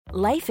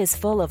Life is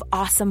full of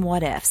awesome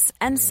what-ifs,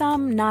 and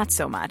some not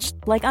so much,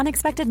 like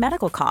unexpected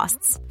medical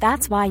costs.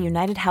 That's why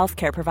United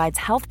Healthcare provides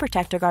Health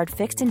Protector Guard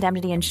fixed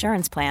indemnity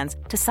insurance plans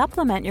to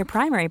supplement your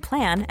primary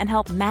plan and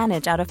help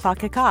manage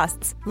out-of-pocket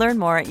costs. Learn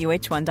more at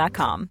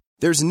uh1.com.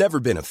 There's never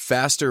been a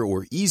faster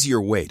or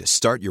easier way to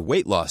start your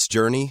weight loss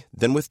journey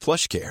than with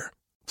PlushCare.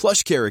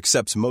 PlushCare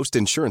accepts most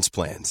insurance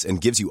plans and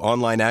gives you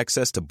online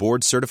access to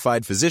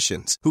board-certified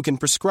physicians who can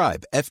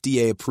prescribe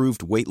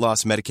FDA-approved weight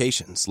loss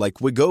medications like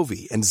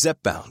Wegovy and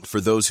Zepbound for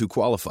those who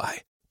qualify.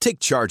 Take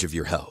charge of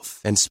your health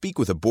and speak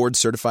with a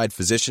board-certified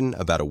physician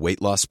about a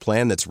weight loss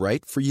plan that's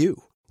right for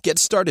you. Get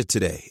started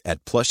today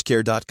at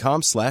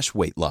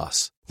plushcare.com/weight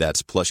loss.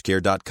 That's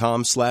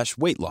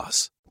plushcare.com/weight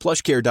loss.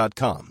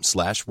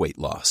 plushcare.com/weight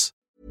loss.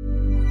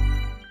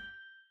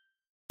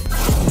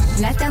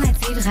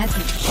 L'alternative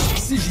radio.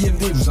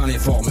 CJMD vous en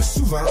informe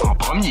souvent en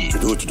premier. Je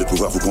doute de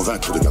pouvoir vous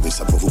convaincre de garder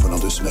ça pour vous pendant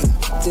 2 semaines.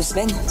 2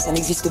 semaines, ça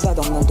n'existe pas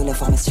dans le monde de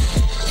l'information.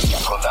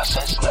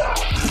 96.9.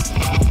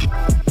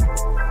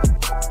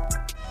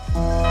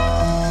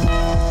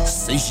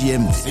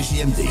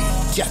 CJMD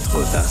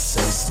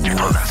 96.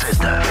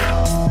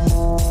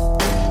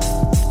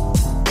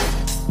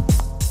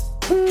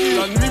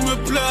 La nuit me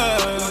plaît.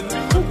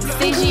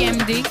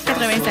 CJMD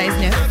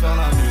 96.9.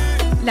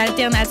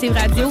 L'alternative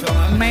radio,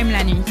 même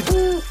la nuit.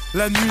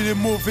 La nuit, les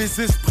mauvais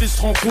esprits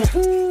se rencontrent.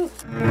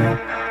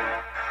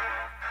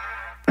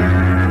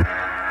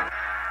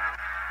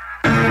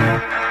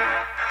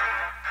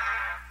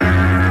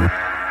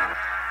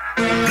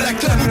 Black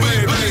Tabou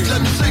Baby, de la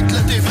musique,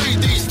 la TV,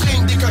 des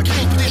strings, des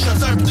coquins, pis des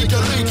chasseurs, pis des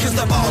gueulés, Chris de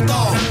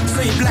bâtard.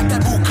 C'est Black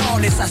Tabou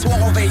Call et s'asseoir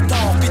on veille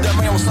tard, pis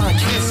demain on s'en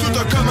crisse. Tout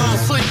a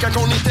commencé quand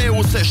on était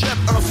au cégep,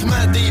 en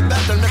fumant des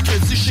battes le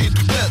mercredi chez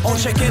Toupette. On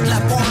checkait de la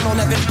porn, on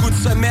avait le goût de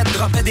se mettre,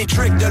 dropait des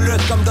tricks de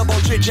lutte comme Double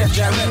J, Jeff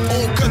Jarrett.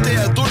 On cotait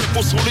à deux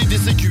pour se rouler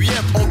des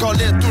aiguillettes, on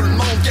collait tout le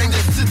monde, gang de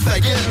petites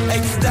faguettes.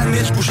 Hey, petit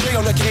damage bouché,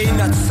 on a créé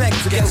notre secte,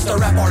 du gangster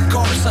rap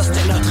hardcore, ça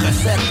c'était notre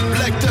recette.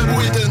 Black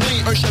Tabou est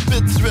donné, un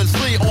chapitre du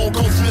LC, on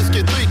continue à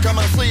skater,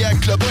 commencer à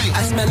clubber.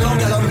 À semaine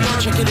longue à London,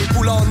 checker les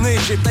poules en nez,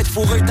 j'ai peut-être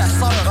fourré ta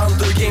sœur entre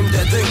 2 games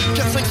de dé.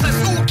 4, 5, 6,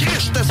 oh Chris,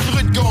 j'étais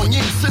assuré de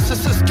gagner. 6, 6,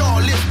 6,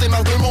 calice, t'es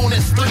marre de mon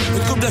esprit.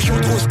 Une coupe de show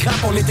trop scrap,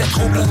 on était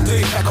trop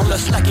blindés. Fait qu'on a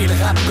slacké le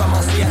rap,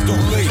 commencé à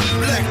tourner.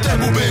 Black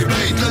Tabou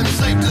Baby, de la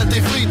musique, de la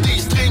TV, des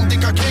strings, des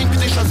coquins, pis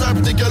des chasseurs,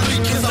 pis des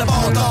gueulis, Chris de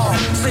bâtard.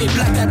 C'est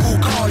Black Tabou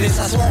Call, et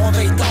s'asseoir on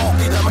veille tard,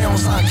 pis demain on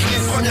s'en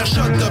crisse. Première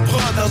shot de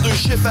prod, en 2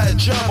 chiffres à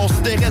job, on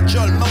sidérait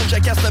déjà le monde,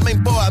 j'accasse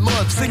même pas à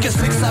mode. C'est que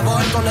ça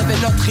va être, on avait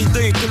notre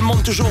idée, tout le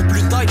monde toujours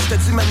plus tête, j'te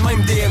dis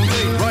même DMD.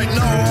 Right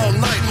now, all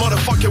night,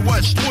 motherfucker,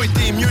 watch, toi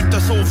t'es mieux de te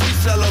sauver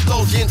si la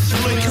dose vient de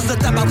siffler. Chris de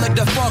tabarnak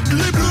de fuck,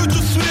 les bleus tout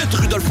de suite,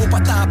 Rudolfo pas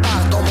t'en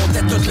parle, on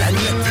montait toute la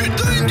nuit.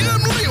 Putain de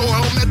gremlin,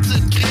 on met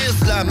petite crise,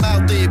 la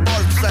marde des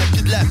bols, pis ça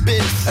pis de la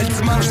pisse. Le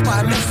dimanche, pas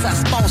à messe, ça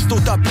se passe au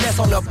topless,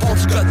 on a pont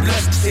du God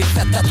bless, pis c'est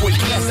fait tatouer le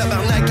crest.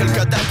 Tabarnak, le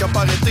Kodak a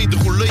pas arrêté de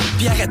rouler,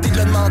 pis arrêté de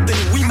le demander,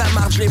 oui ma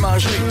marde, je l'ai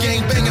mangé.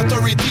 Gangbang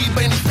Authority,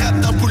 ben les straps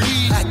dans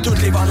poulie. À tous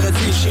les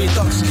vendredis, chez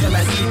Dox,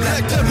 Crémazie.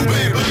 Black Tabou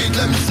Baby, de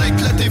la musique,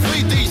 de la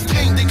TV, des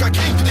strings, des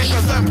coquins, pis des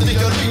chasseurs, pis des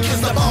gueulis, Chris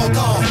de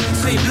bâtard.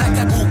 C'est Black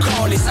Tabou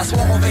Call, et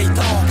s'asseoir on veille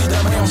tard, pis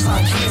demain on s'en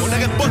crisse. On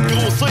n'arrête pas de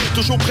grossir,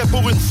 toujours prêt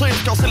pour une scène,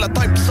 casser la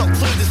tête pis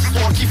sortir des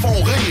histoires qui font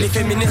rire. Les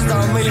féministes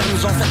en mire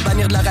nous ont fait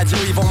bannir de la radio,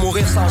 ils vont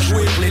mourir sans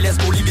jouer pour les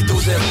lesbos libido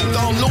zéro.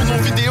 Download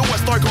nos vidéos à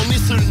Star qu'on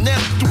est sur le net,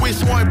 tous les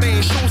soirs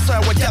ben chaud, ça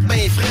WhatsApp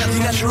ben frais. The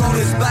Natural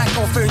is back,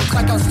 on fait une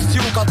track en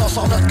studio quand on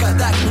sort notre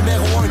Kodak,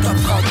 numéro 1 top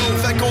franco.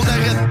 Fait qu'on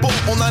n'arrête pas,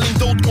 on enligne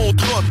d'autres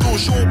contrats,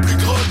 toujours plus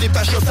gros, des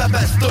pachos à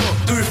basta.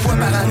 2 fois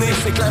par année,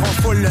 c'est clair,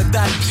 on foule le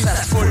dalle, pis ça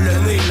se foule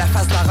le nez, la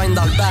face de la reine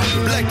dans le bac.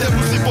 Black Tabou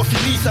c'est pas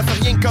fini, ça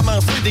fait rien que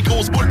commencer, des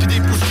grosses boules pis des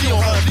poussis, on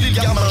remplit le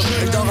garde-manger.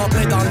 Je dors en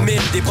plein dans le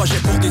mille, des projets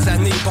pour des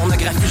années,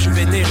 pornographie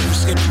juvénile, vous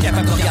serez plus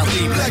capable de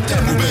regarder. Black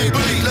Tabou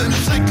Baby, la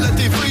musique, la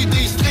TV,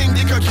 des strings,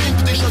 des coquins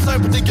pis des chasseurs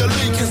pis des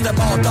gueulés, Chris de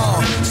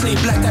bâtard. C'est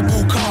Black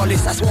Tabou Call, et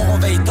s'asseoir on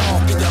veille tard,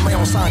 pis demain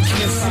on s'en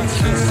crisse.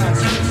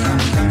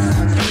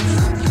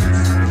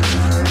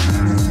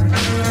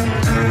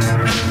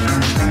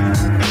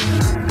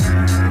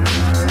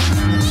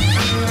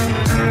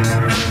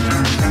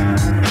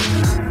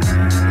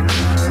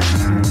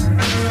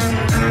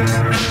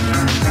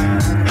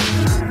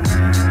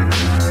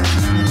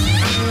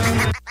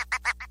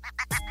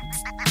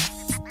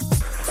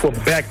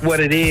 Quebec,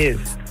 what it is,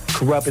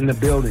 Corrupt in the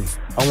building.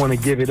 I want to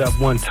give it up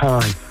one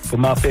time for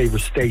my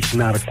favorite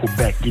station out of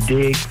Quebec, you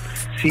dig?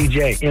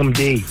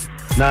 CJMD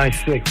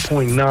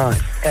 96.9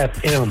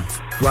 FM,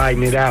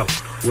 riding it out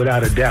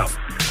without a doubt.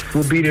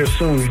 We'll be there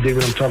soon, you dig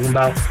what I'm talking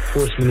about?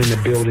 Horseman in the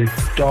building,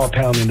 Dog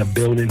Pound in the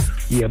building,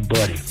 yeah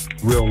buddy,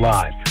 real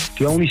live.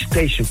 The only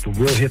station for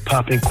real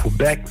hip-hop in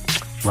Quebec,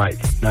 right,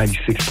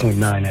 96.9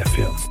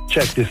 FM.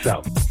 Check this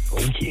out.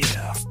 Oh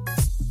yeah.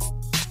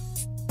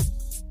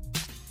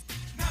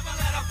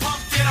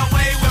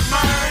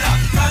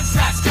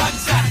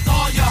 Gunshots,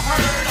 all you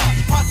heard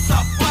of. What's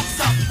up,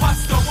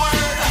 what's the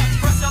word up?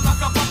 Press your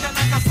luck up, like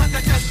a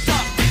sucker just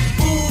duck.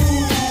 Ooh,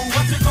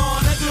 what you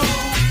gonna do?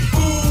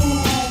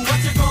 Ooh,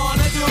 what you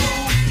gonna do?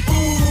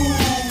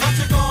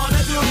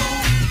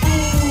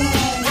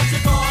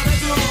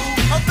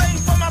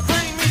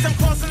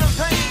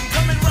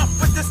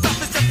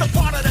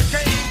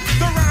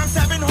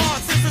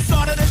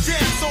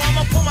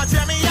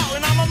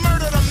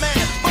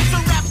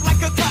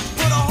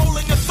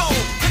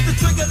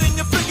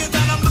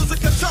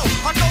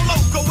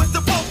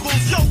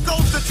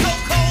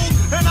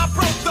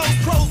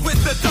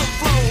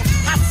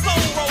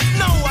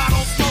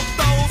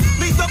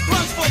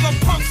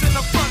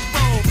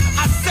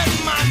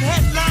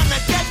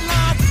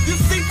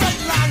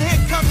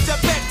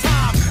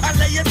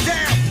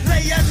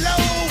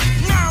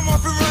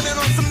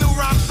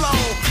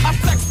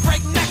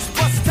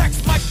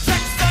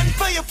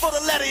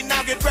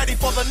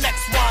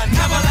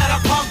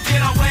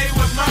 get away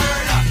with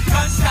murder.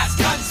 Gunshots,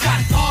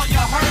 gunshots, all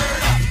you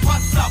heard.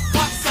 What's up,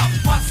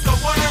 what's the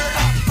word?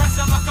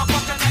 Pressure like a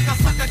bucket, like a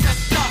sucker just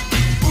stuck.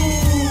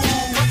 Ooh,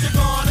 what you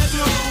gonna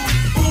do?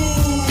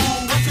 Ooh,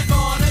 what you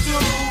gonna do?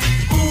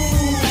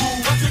 Ooh,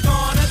 what you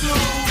gonna do?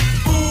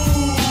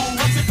 Ooh,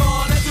 what you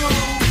gonna do?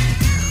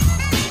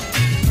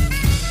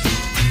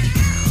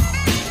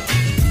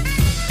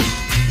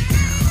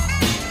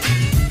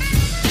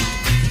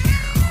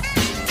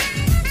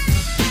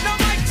 Now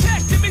mic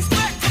check, give me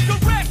spec, I'm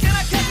correct, and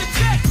I catch a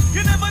check.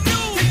 You never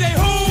knew. DJ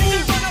who? DJ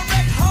run a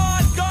wreck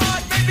hard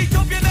guard, baby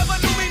dope, you never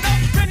knew me, no.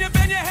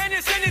 Bend your hand,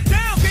 you send it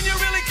down, can you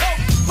really cope?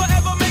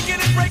 Forever making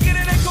it, breaking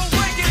it, ain't gon'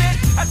 breaking it.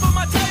 As for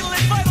my title,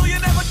 it's vital, you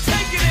never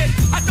taking it.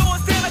 I go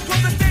and stand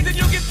across the stage and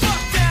you get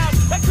fucked down.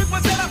 Like quick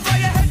was that I fly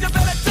your head, you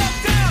better duck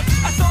down.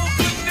 I sold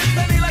good in this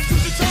penny like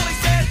Tutu Charlie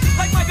said.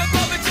 Like Michael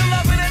Glovich, you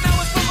love it and now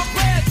it's from a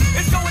bread.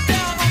 It's going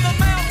down on the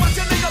mound, watch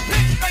your nigga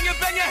pitch. Bang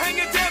your hang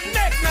your damn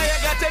neck, now you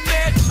got that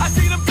mad. I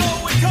see them go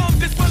and come,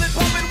 just willing,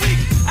 pumping weak.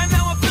 And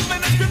now I'm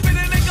flipping and scripting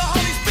and they can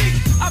hardly speak.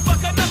 I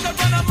fuck a nutter,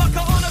 run a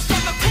mucker on a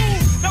sucker cool.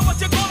 Now what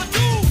you gonna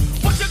do?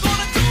 What you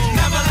gonna do?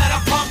 Never let a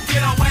punk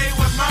get away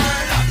with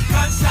murder.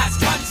 Gunshots,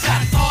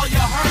 gunshots, all you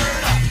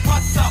heard.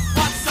 What's up,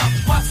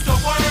 what's the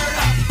word?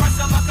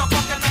 Pressure like a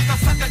bucket, like a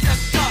sucker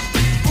just stuck.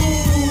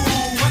 Ooh,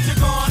 what you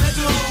gonna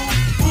do?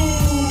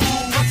 Ooh,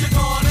 what you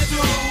gonna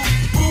do?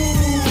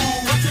 Ooh,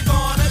 what you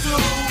gonna do?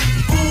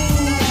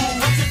 Ooh,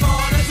 what you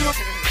gonna do?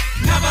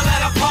 Never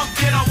let a punk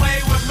get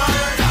away with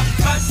murder.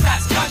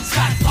 Gunshots,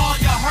 gunshots, all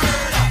you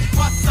heard.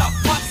 What's up,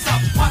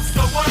 what's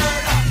the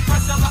word?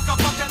 Pressure like a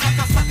bucket, like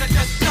a sucker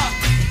just stuck.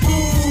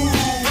 Ooh,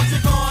 what you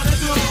gonna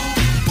do?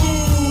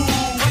 Ooh,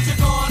 what you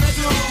gonna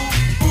do?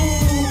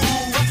 Ooh,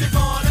 what you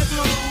gonna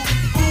do?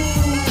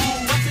 Ooh,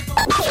 what you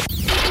gonna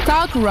do?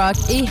 Talk rock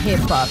et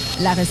hip-hop.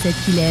 La recette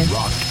qui lève.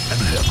 Rock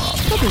and hip-hop.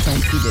 Pas besoin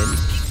de pilule.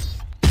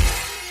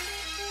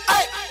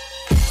 Hey!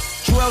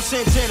 Joel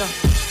Santana.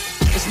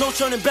 There's no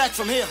turning back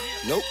from here.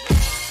 Nope.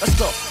 Let's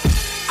go.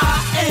 I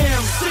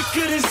am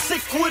sicker than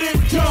sick with it.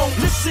 Don't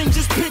listen,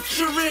 just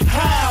picture it.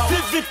 How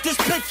vivid this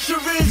picture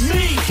is.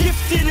 Me,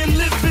 gifted and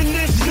living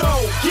this.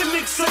 No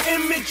gimmicks or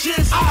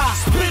images. I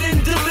spit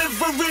and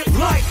deliver it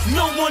like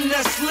no one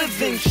that's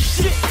living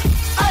shit.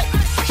 Ay.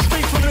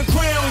 Straight from the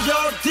ground,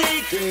 y'all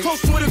dig.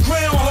 Close to where the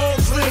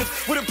groundhogs live.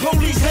 Where the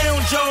police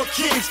hound y'all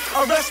kids.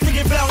 Arresting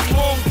about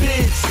long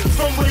bids.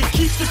 From where they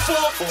keep the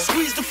fork,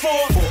 squeeze the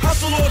fork.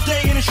 Hustle all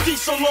day in the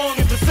streets so long.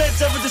 If the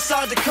feds ever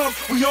decide to come,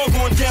 we all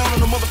going down on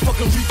the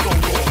motherfucking Rico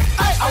war.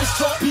 I was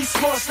taught be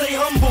smart, stay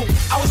humble.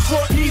 I was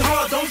taught be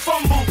hard, don't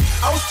fumble.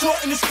 I was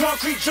taught in this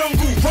concrete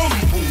jungle,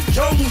 rumble,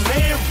 young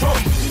man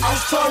rumble. I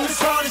was taught as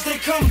hard as they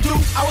come through.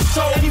 I was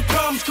taught any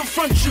problems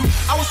confront you.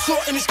 I was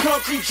taught in this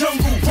concrete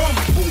jungle,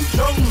 rumble,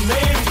 young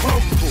man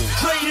rumble.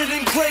 Greater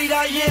than great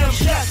I am.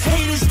 Yes,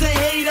 haters they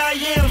hate I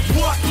am.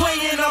 What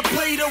playing I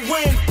play to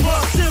win.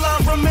 But still I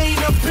remain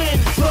up in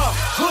the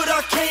hood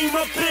I came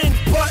up in.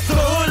 But the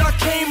hood I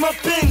came up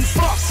in.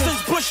 Fuck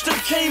since Bush them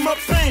came up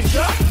in.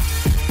 Yeah.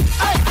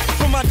 Ay.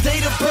 From my day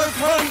to birth,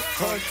 hun,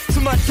 to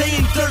my day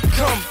in dirt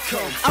come.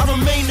 I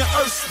remain the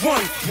earth's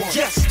one.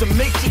 Yes, the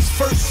Matrix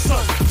first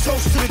son.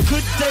 Toast to the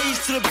good days,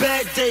 to the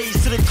bad days,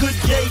 to the good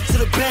yay, to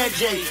the bad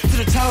yay, to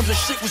the times the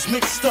shit was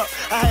mixed up.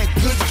 I had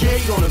good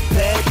yay on a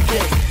bad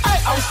day.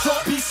 I was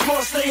taught be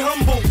smart, stay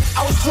humble.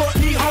 I was taught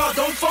be hard,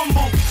 don't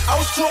fumble. I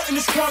was taught in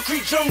this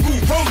concrete jungle,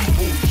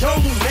 rumble,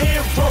 young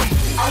man rumble.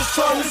 I was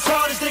taught as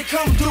hard as they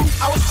come through.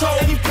 I was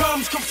taught any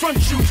problems confront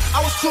you.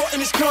 I was taught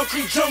in this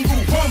concrete jungle,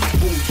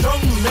 rumble,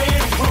 young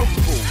man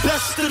rumble.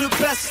 Best of the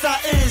best I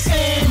is,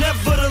 and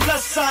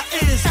nevertheless I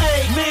is.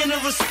 Man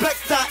of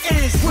respect I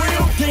is.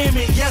 Real, damn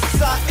it, yes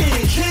I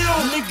is. Kill,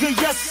 nigga,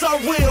 yes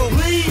I will.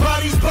 Leave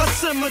bodies by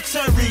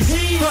cemeteries,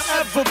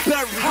 forever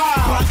buried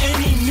by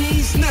any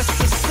means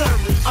necessary.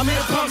 I made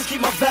a promise,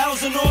 keep my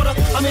vows in order.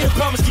 I made a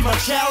promise, keep my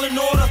child in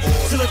order.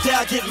 Till the day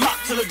I get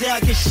locked, till the day I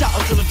get shot,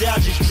 until the day I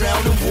just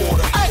drown in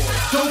water.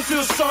 Don't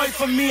feel sorry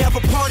for me, have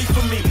a party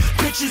for me.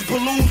 Bitches,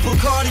 balloons,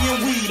 Bacardi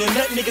and weed, and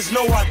let niggas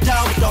know I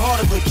die with the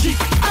heart of a G.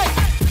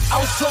 I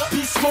was taught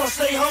be smart,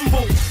 stay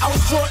humble. I was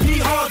taught be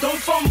hard, don't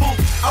fumble.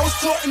 I was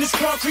taught in this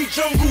concrete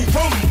jungle,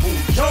 rumble,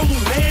 young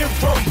man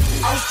rumble.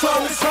 I was taught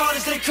as hard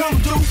as they come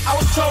through. I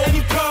was taught any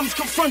problems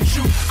confront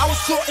you. I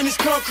was taught in this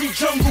concrete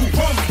jungle,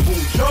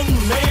 rumble, young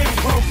man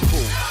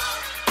rumble.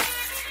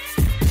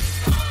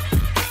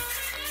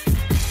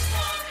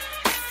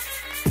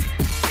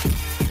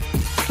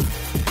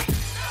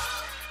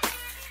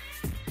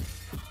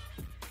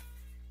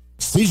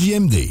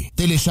 CJMD,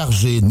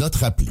 téléchargez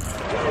notre appli.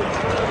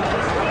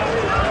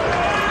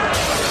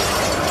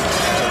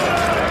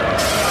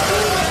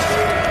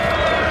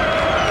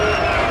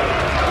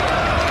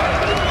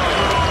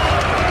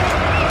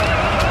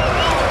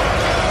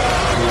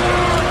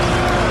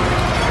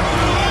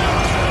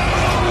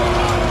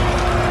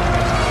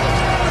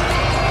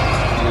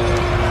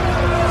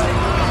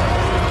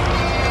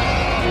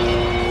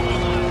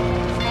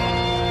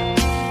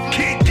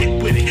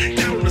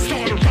 Down the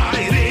start a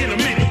riot in a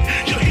minute.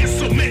 You hear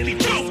so many, you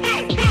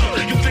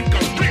think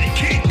I'm ready,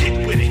 kid?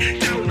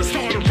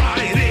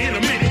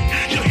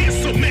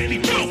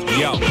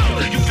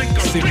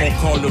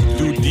 Call of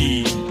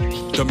Duty.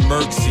 The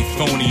Merc, c'est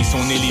phony.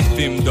 On est les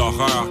films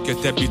d'horreur que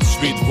t'es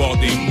habitué de voir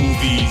des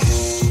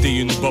movies. T'es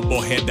une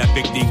bubblehead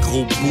avec des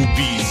gros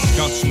boobies.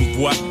 Quand tu nous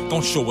vois,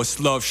 don't show us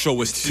love,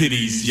 show us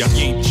titties. Y'a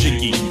rien de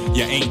jiggy,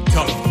 y'a ain't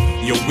tough,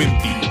 y'a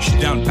wimpy. J'suis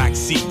down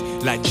backseat,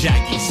 la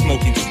Jaggy,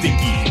 smoking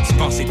sticky. Tu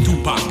pensais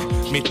Tupac,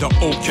 mais t'as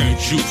aucun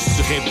juice.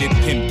 Tu rêves d'être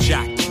Pimp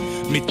Jack,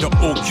 mais t'as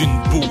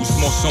aucune bouse.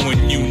 Mon son est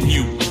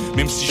new.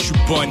 Même si je suis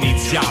pas né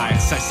d'hier,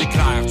 ça c'est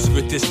clair. Tu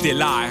veux tester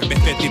l'air, ben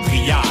fais tes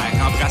prières.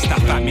 Embrasse ta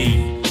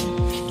famille,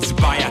 dis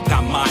bye à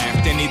ta mère.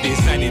 T'es né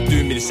des années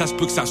 2000, ça se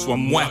peut que ça soit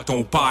moi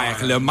ton père.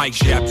 Le mic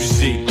j'ai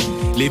abusé,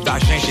 les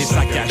vagins j'ai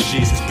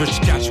saccagé. Ça se peut que je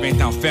cache 20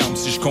 ans ferme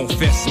si je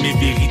confesse mes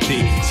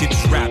vérités. C'est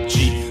du rap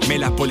G, mais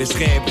la police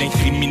rêve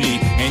d'incriminer.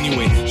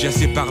 Anyway, j'ai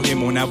assez parlé,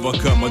 mon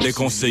avocat m'a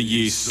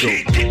déconseillé. So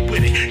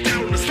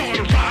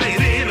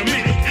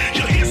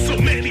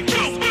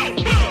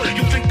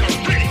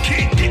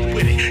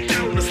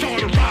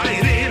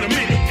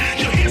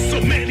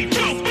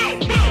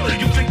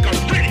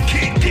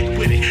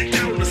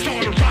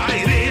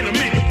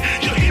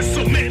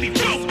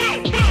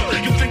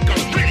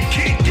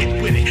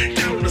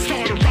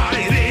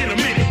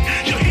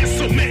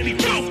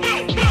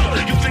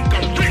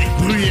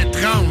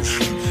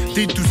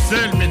t'es tout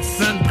seul, mais tu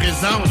sens une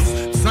présence.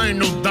 Tu sens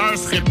une odeur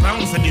se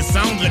répandre, ça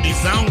descendre des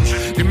anges.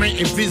 Les mains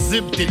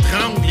invisibles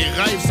t'étranglent, les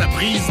rêves ça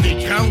brise des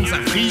crânes, ça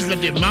frise la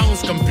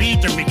démence comme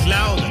Peter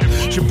McLeod.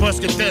 Je sais pas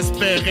ce que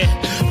t'espérais,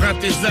 prends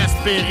tes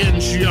aspirines.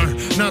 J'suis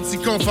un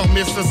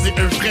anticonformiste, ça c'est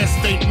un vrai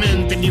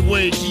statement.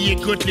 Anyway, qui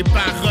écoute les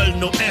paroles,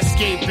 no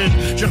escaping.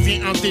 Je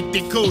reviens hanter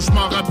tes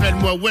cauchemars,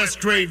 rappelle-moi Wes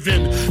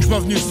Craven. J'suis pas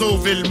venu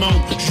sauver le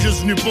monde, j'suis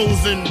juste venu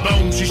poser une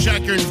bombe. J'ai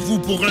chacun de vous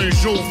pour un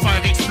jour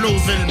faire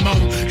exploser le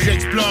monde. J'ai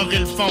exploré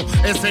le fond,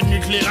 essai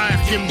nucléaire,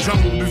 Kim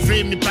Jong.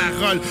 Buvez mes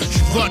paroles,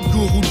 j'suis votre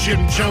gourou Jim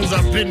Jones.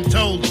 I've been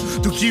told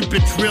to keep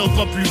it real,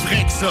 pas plus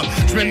vrai que ça.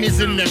 J'mets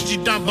mes énergies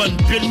dans bonne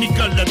pile,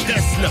 Nicole de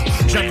Tesla.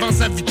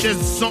 J'avance à vitesse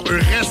du son,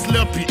 un reste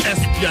là, puis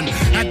espionne.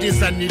 À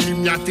des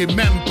années-lumière, t'es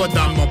même pas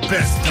dans mon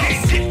best.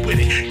 Can't get with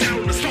it,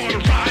 down to start a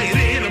riot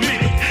in a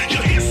minute. You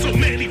hear so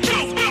many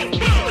flow.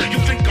 You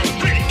think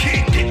I'm ready,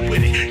 can't get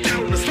with it,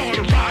 down to start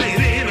a riot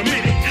in a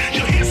minute.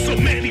 You hear so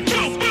many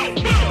flow.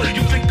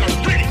 You think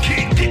I'm ready,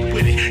 can't get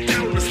with it,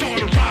 down to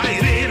start a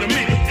riot in a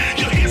minute.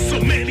 You hear so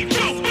many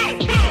flow.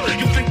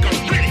 You think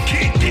I'm ready,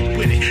 can't get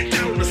with it,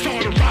 down to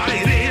start a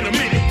riot in a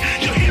minute.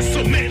 You hear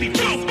so many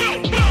flow.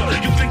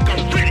 You think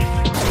I'm ready.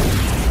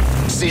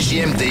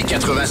 CJMD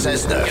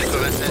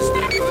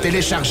 96.9.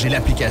 Téléchargez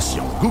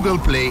l'application Google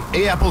Play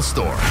et Apple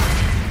Store.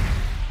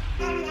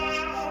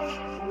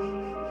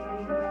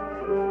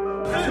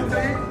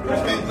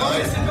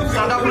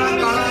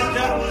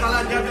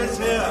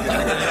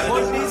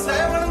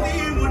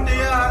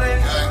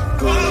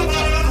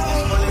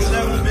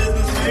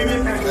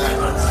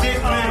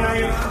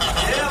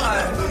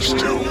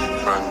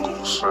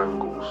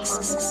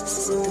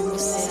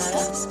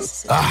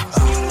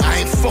 I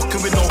ain't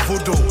fucking with no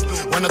voodoo.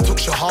 When I took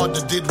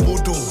Shahada, did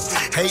voodoo.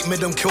 Hate made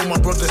them kill my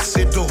brother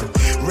Sidhu.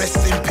 Rest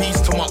in peace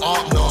to my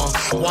art now.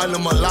 While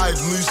I'm alive,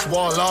 Moose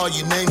Walla,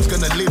 your name's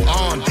gonna live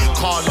on.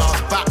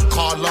 Carla's back,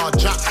 Carla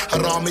Jack,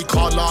 Harami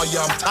Carla,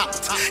 yeah I'm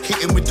tapped.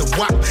 Hitting with the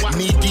whack,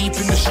 knee deep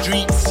in the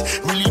streets.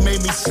 Really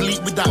made me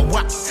sleep with that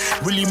whack.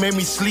 Really made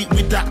me sleep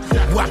with that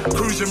whack.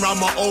 Cruising around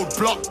my old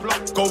block,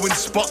 going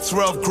spots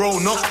where I've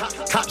grown up.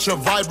 Catch a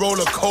vibe, roll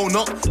a cone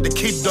up. The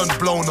kid done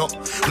blown up.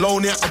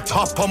 Lonely at the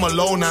top, I'm a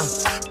loner.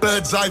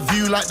 Bird's eye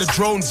view like the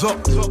drone's up.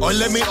 Or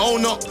let me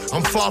own up,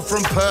 I'm far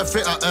from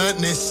perfect, I earned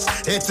this.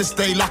 Here to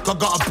stay like I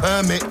got a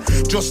permit.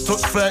 Just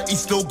touched 30,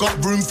 still got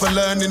room for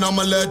learning. I'm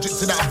allergic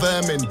to that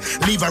vermin.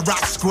 Leave a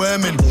rat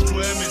squirming.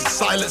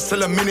 Silence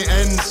till a minute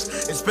ends.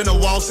 It's been a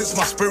while since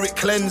my spirit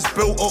cleansed.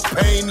 Built up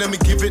pain, let me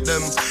give it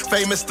them.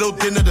 Famous still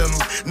dinner them.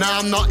 Now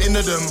I'm not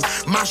into them.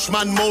 Mash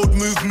man mode,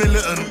 move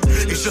militant.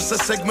 It's just a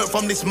segment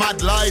from this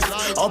mad life.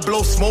 I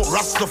blow smoke,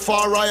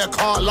 Rastafari, I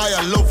can't lie,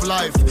 I love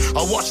life.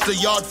 I watch the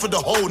yard for the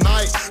whole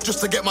night,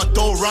 just to get my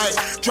dough right.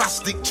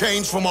 Drastic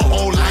change for my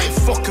whole life.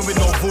 Fucking with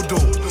no voodoo.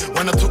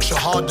 When I took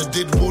Shahada,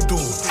 did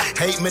voodoo.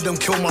 Hate made them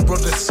kill my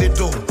brother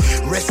Sidhu.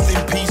 Rest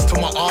in peace to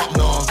my art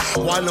now.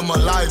 While I'm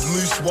alive,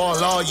 Moose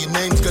Walla, your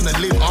name's gonna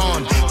live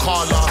on.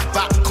 Carla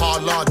back,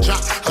 Carla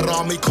Jack,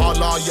 Harami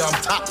Carla, yeah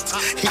I'm tapped.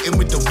 Hitting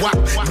with the whack,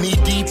 knee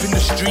deep in the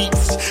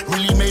streets.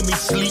 Really made me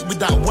sleep with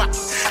that whack.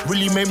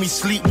 Really made me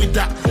sleep with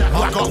that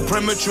whack. I got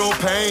premature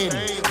pain.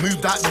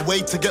 Moved out the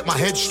way to get my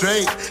head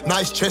straight.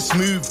 Nice chest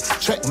move,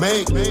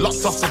 checkmate.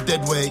 Locked off the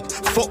dead weight.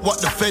 Fuck what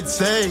the feds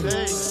say.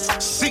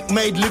 Sick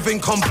made living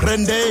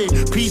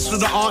comprende. Peace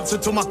with the answer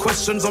to my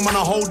questions. I'm on a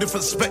whole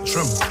different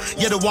spectrum.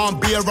 Yeah, the one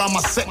be around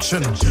my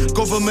section.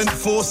 Government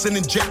forcing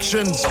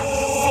injections.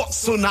 Fuck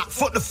Sunak,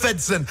 fuck the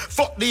feds and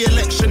fuck the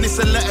election. It's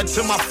a letter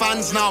to my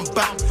fans, now I'm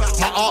back.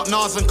 My art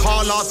Nars and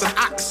Carlas and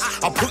Axe.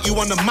 I'll put you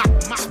on the map.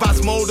 Spaz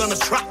beast mode on the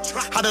track.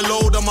 Had a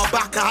load on my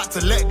back, I had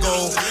to let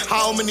go.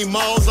 How many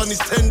miles on his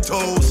 10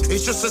 toes?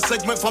 It's just a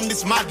segment from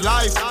this mad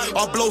life.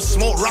 I blow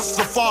smoke,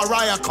 Rastafari,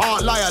 I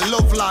can't lie, I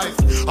love life.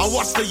 I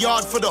watch the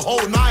yard for the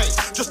whole night,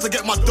 just to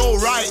get my dough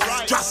right.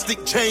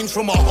 Drastic change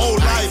from my whole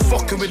life.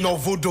 Fucking with no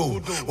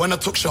voodoo. When I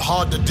took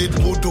Shahada, did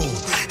voodoo.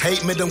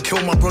 Hate made them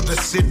kill my brother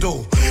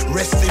Sidhu.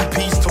 Rest in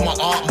peace to my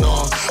partner.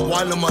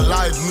 While I'm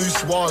alive,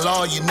 Moose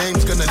Walla, your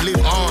name's gonna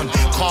live on.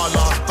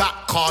 Carla's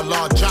back,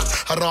 Carla Jack,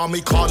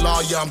 Harami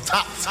Carla, yeah I'm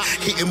tapped.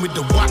 Hitting with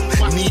the whack,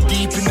 knee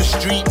deep in the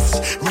streets.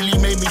 Really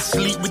made me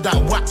sleep with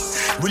that whack.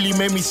 Really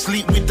made me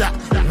sleep with that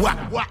whack.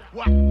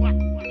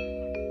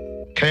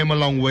 Came a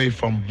long way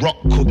from rock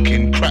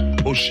cooking, crack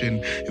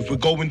pushing. If we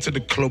go into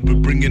the club, we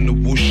bring in the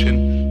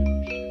whooshing.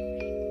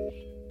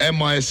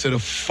 MIS to the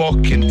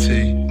fucking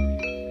T.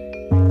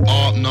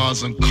 Art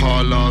Nas and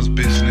Carla's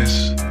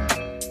business.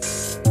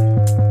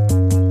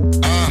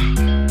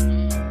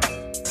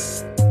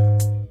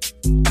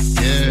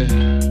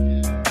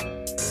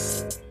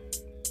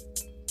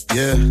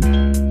 Yeah.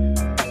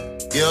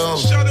 Yo.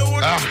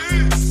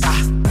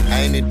 I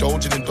ain't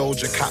indulging in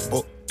Doja Cat,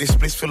 but this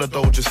bliss full of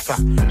Doja's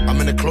fat.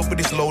 I'm in the club with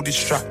this loaded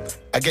strap.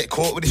 I get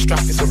caught with this strap,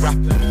 it's a rap.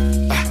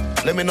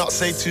 Let me not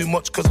say too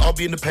much, cause I'll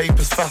be in the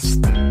papers fast.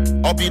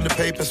 I'll be in the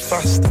papers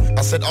fast.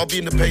 I said I'll be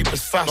in the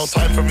papers fast. No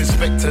time for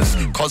inspectors,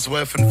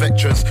 Cosworth and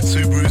Vectras,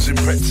 Subarus and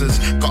Pretzers.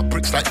 Got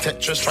bricks like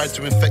Tetris, tried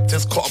to infect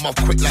us, caught them off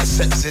quick like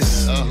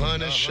sepsis.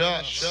 100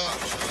 shots,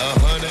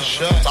 100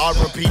 shots.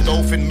 R.I.P.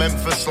 Dolphin,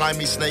 Memphis,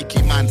 slimy,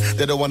 snaky man.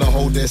 They don't wanna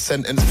hold their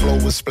sentence, flow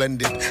was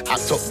splendid.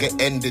 Act up, get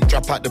ended,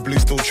 drop out the blue,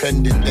 still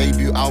trending.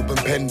 Debut album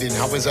pending.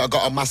 How is it I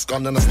got a mask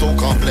on and I still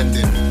can't blend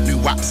in? New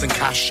wax and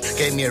cash,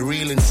 gave me a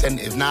real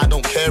incentive. Now I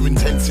don't care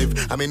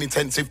intensive, I'm in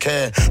intensive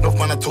care. Enough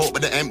man I talk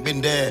but they ain't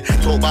been there.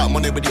 Talk about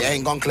money but it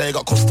ain't gone clear.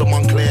 Got custom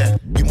unclear.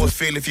 You must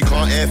feel if you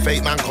can't air,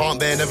 fake man can't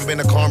bear. Never been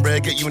a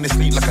cornbread, get you in the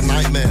sleep like a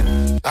nightmare.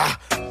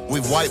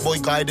 With white boy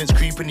guidance,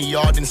 creeping the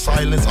yard in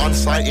silence. On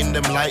sight in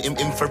them light him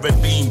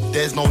infrared beam.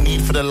 There's no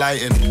need for the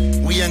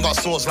lighting. We ain't got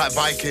swords like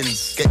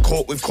Vikings. Get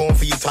caught with corn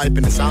for you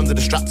typing. The sound of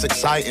the straps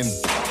exciting.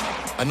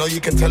 I know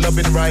you can tell I've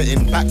been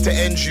writing. Back to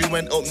NG,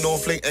 went up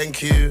North Link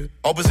NQ.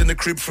 I was in the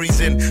crib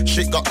freezing.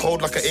 Shit got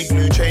cold like an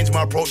igloo. Changed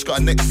my approach, got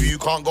a next view.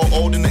 Can't go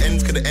old in the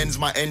ends, cause the ends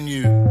my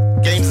NU.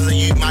 Games as a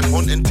youth, man,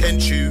 hunt and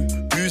tent you.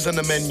 Booze on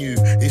the menu.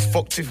 It's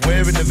fucked if we're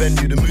in the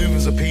venue. The move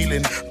was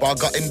appealing, but I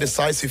got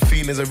indecisive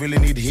feelings. I really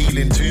need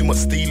healing. Too much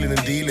stealing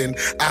and dealing.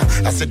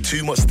 I said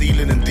too much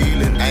stealing and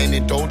dealing. I ain't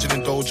indulging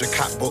in Doja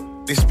Cat, but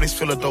this bliss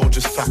full of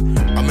Doja's fat.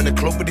 I'm in the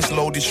club with this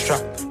loaded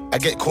strap. I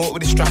get caught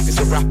with this strap, it's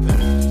a rap.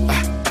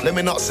 Let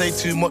me not say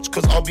too much,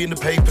 cause I'll be in the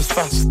papers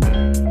fast.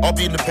 I'll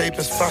be in the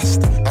papers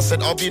fast. I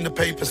said I'll be in the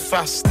papers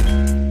fast.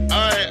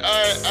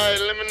 Aye,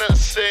 let me not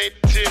say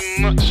too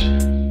much.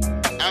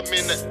 I'm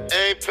in the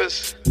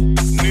papers.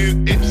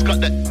 New hips got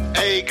the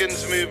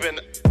Agans moving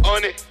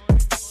on it.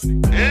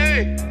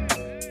 Hey,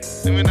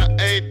 let me not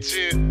say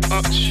too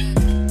much.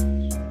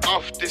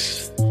 Off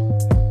this.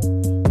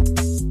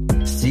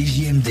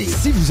 CJMD.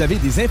 Si vous avez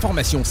des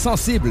informations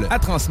sensibles à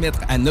transmettre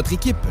à notre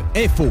équipe,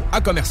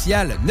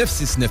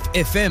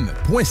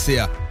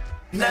 info@969fm.ca.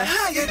 Now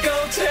how you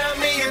gon' tell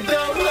me you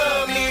don't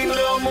love me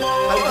no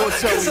more?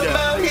 Cause I'm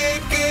out here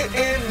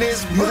getting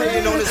this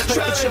bread,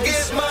 trying to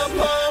get my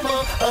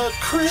mama a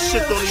crib,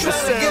 trying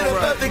to get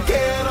about the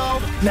ghetto.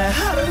 Now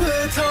how the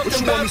hood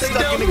talking about they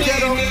don't need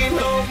me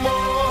no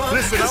more?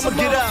 Listen, I'ma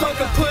get out,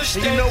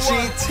 and you know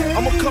what?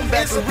 I'ma come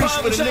back and reach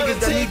for the niggas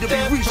that need to be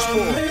reached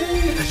for.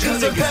 These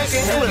niggas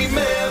is slim.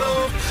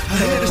 I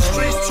hear the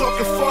streets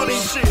talking funny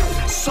shit,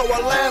 so I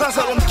laugh,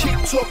 tell them keep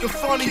talking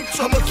funny.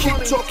 I'ma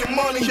keep talking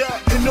money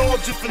in all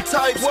different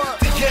types,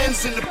 the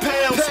yens and the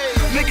pounds.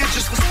 Nigga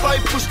just for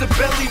spite push the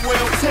belly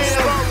round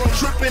town,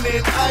 dripping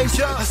in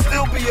ice, I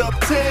still be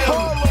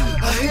uptown.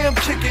 I hear him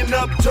kicking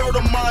up dirt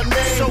on my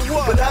name,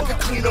 but I can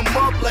clean them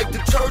up like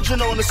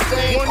detergent on the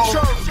stain.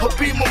 I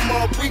beat my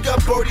mom, we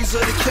got birdies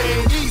of the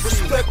cane.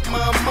 Respect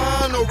my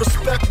mind or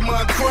respect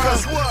my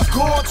grind.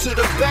 Going to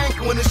the bank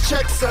when it's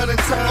check signing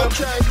time.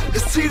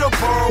 It's Tito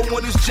Burrow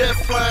when it's jet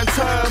flying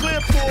time.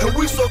 And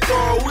we so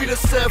thorough, we the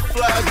set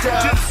fly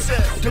down.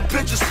 The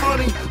bitch is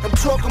funny, I'm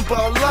talking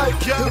about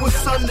life. It was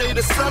Sunday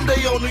to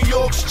Sunday on New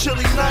York's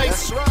chilly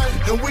nights.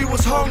 And we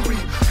was hungry,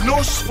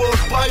 nauseous for a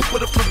bite.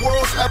 But if the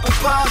world's apple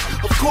pie,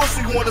 of course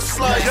we want a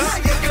slice. How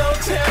you gon'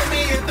 tell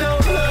me you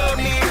don't love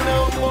me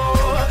no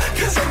more?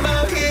 Cause I'm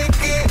out here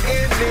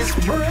getting this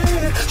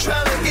bread,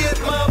 trying to get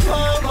my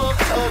mama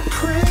a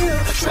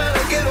crib, trying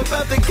to get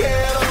about the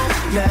ghetto.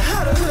 Now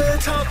how the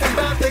hood talking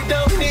about they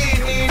don't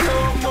need me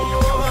no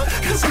more?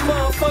 Cause a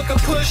motherfucker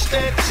push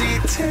that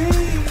GT.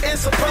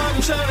 It's a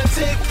problem trying to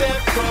take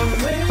that from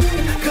me,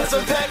 cause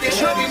I'm packing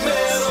heavy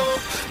metal.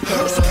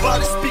 Heard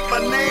somebody speak my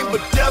name,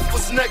 but death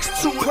was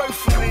next to it. Pray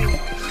for me.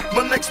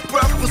 My next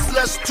breath was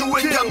let's do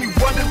it. Got me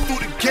running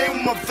through the game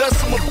with my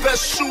vest, I'm my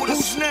best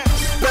shooters.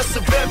 Best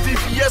of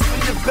MVVS for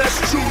your best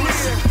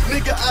shooters.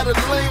 Nigga out of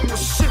lane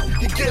with shit,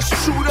 he gets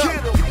chewed up.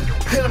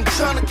 And I'm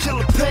trying to kill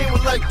the pain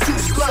with like 2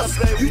 sluts.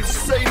 Used to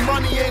say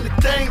money ain't a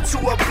thing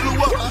till I blew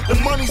up. The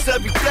money's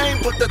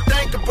everything, but the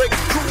thing can break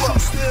the crew up.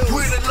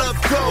 Where did love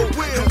go?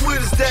 And where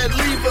does that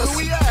leave us?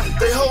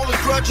 They holding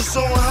grudges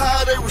on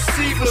how they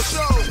receive us.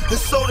 And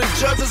so they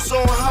judge us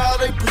on how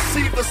they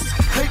perceive us.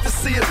 Hate to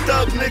see a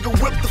thug nigga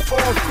whip the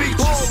foreign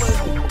features.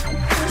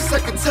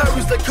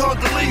 Secretaries, they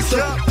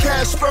Condoleezza.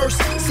 Cash first,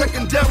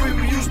 secondary,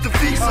 we use the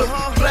visa.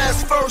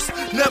 Blast first,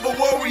 never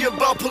worry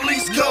about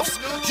police cuffs.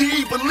 You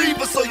even leave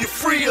us or you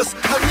free us.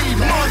 I need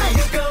money.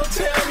 You gon'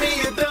 tell me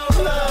you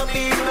don't love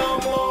me no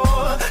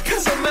more,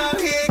 'cause I'm out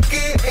here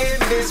getting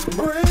this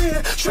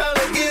bread.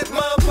 Tryna get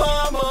my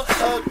mama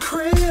a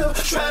crib,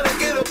 tryna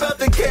get up out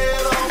the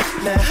ghetto.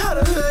 Now how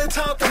the hood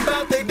talking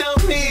about they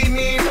don't need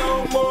me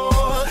no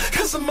more,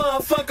 'cause a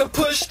motherfucker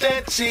push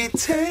that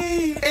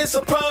GT. It's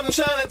a problem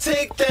tryna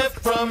take that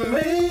from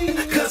me,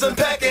 'cause I'm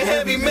packing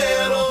heavy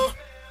metal.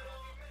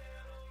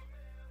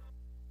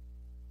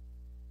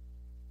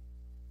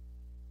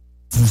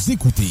 Vous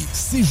écoutez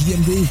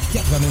CJMD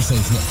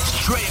 96.9.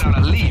 Straight out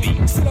of Levy.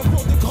 C'est la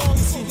porte d'écran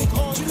ici,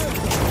 l'écran du lac.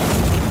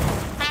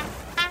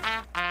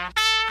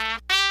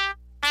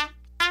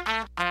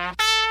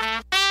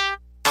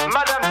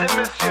 Mesdames et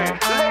messieurs,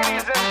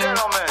 ladies and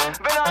gentlemen,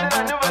 venez de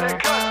la nouvelle école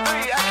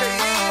 3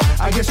 accueillir.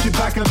 I guess you're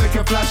back avec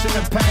un flash in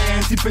the pan.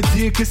 Tu peux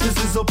dire que c'est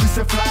ciseaux puis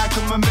c'est fly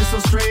comme un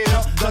missile straight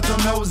up dans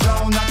ton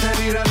ozone,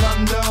 atterrir à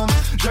London.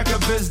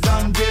 Jacobus dans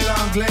une ville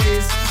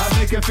anglaise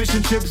avec un fish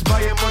and chips,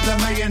 baillez-moi de la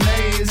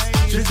mayonnaise.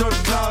 J'ai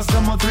d'autres classes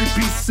dans mon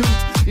 3-piece suit.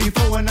 Il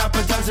faut un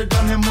appetizer,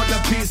 donnez-moi de la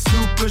peace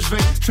soup. Je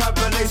vais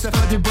traveler, ça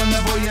fait du bon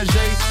à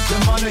voyager.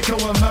 De Monaco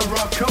à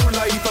Morocco,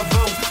 là il fait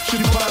beau. J'suis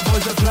du bad boys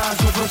de plage,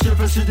 je vais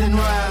chiffrer sur des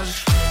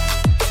nuages.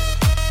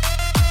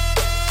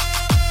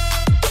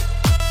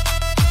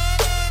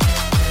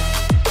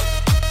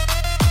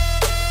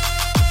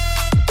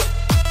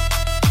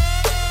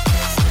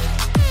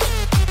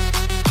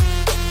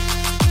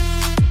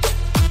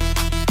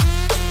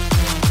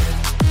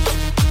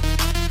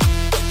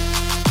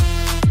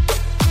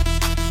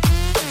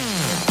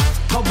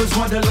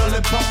 Besoin de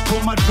lollipop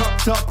pour ma drop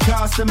top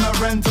car c'est ma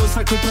rental,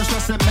 ça coûte un choix,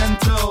 c'est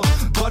mental.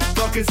 But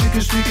fuck it, c'est que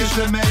je suis que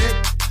je le mérite.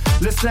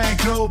 Le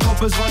synchro, pas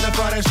besoin de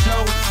faire un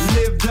show.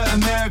 Live the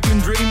American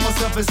dream, mon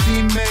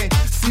self-esteem. Mais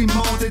si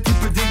monte et tu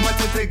peux dire que moi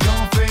t'étais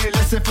gonflé.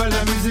 Laissez faire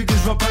la musique et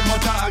je vais perdre mon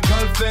temps à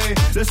golfer.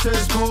 Le seul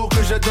sport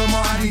que je donne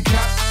mon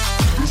handicap.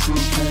 Le seul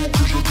sport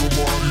que je donne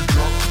mon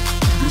handicap.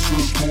 Le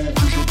seul sport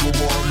que je donne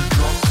mon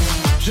handicap.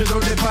 Je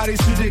dois des paris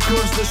sur des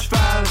courses de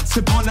cheval.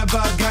 C'est pour ne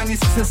pas gagner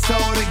si c'est ça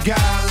égal.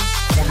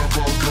 On n'a pas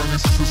gagné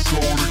si c'est ça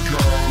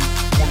légal.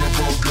 On n'a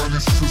pas gagné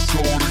si c'est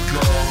ça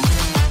légal.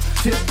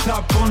 Tip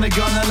top, on est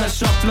gone à la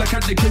shop. La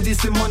carte de crédit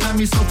c'est mon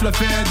ami sauf la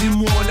fin du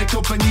mois. Les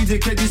compagnies de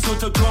crédit sont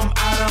comme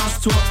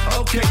arrange-toi.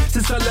 Ok,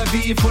 c'est ça la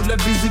vie, il faut de la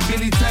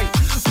visibilité.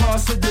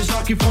 C'est des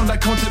gens qui font de la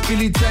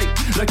comptabilité.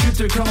 La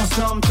culture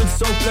consomme tout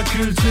sauf la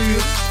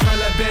culture. Pas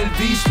la belle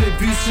vie, je l'ai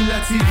vu sur la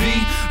TV.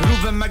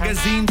 Rouvre un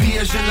magazine, puis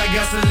achète la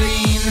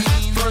gasoline.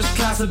 First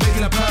class avec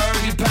la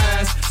party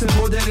pass. C'est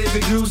beau d'être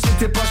avec nous, si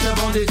t'es pas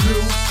avant des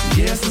trous.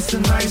 Yes, c'est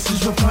nice,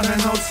 je vais prendre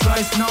un autre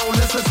slice. Non,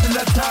 laisse ça sur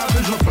la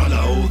table, je vais prendre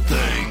la whole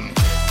thing.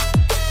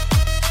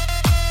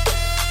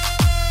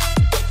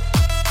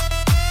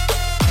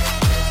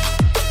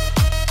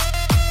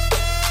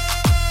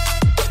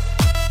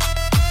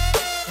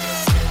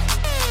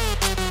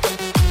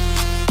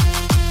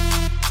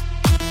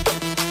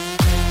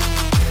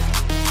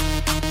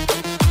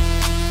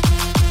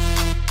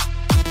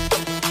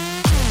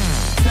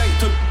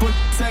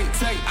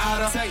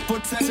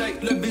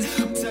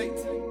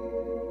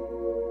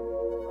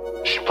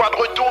 Je suis pas de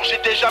retour,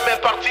 j'étais jamais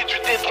parti, tu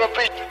t'es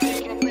trompé.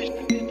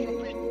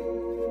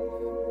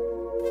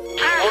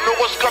 Mon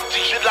horoscope dit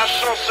que j'ai de la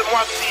chance ce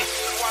mois-ci.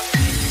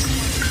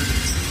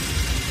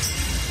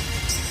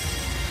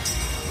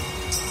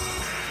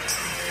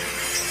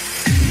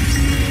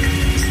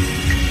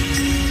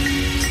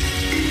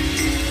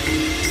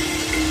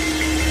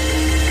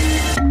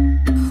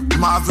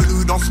 M'a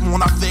venu dans ce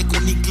monde avec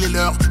on niquait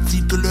l'heure.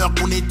 Dites-leur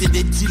qu'on était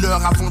des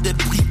dealers avant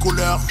d'être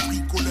bricoleurs.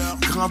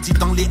 Grandi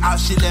dans les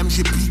HLM,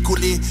 j'ai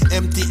picolé.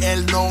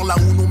 MTL Nord, là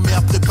où nos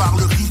mères préparent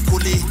le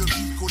ricolé.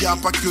 Y'a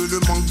pas que le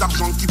manque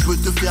d'argent qui peut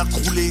te faire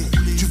crouler.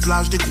 Tu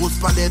flashes des grosses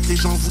palettes, les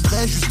gens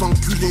voudraient juste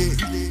enculer.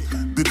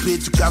 Bébé,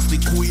 tu casses les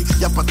couilles,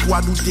 y'a pas de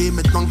quoi douter.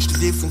 Maintenant que je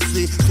t'ai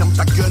défoncé, ferme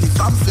ta gueule et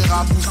va me faire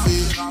à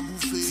bouffer.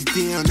 Si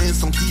t'es un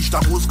incendie, je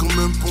t'arrose comme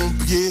un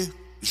pompier.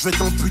 Je vais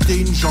t'amputer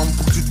une jambe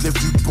pour que tu te lèves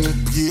du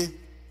pompier.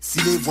 Si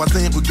les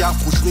voisins regardent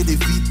trop, je ferai les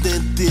vides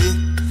teintés.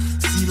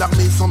 Si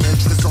l'armée s'en mêle,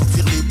 je ferai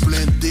sortir les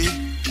blindés.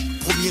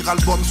 Premier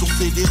album sur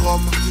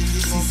CD-ROM.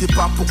 Si c'est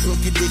pas pour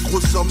compter des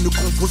grosses sommes, ne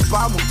compose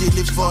pas mon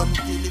téléphone.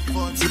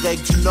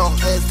 Direct du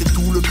nord-est et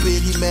tout le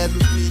périmètre.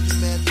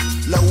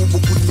 Là où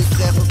beaucoup de mes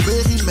frères ont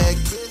péri, mec.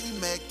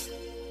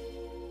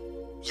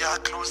 Y'a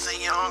que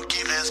l'océan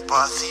qui reste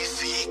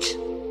pacifique.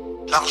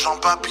 L'argent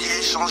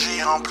papier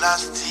changé en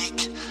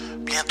plastique.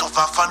 Bientôt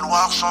va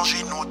falloir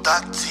changer nos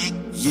tactiques.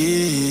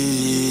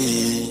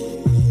 Yeah.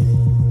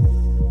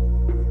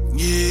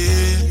 Yeah.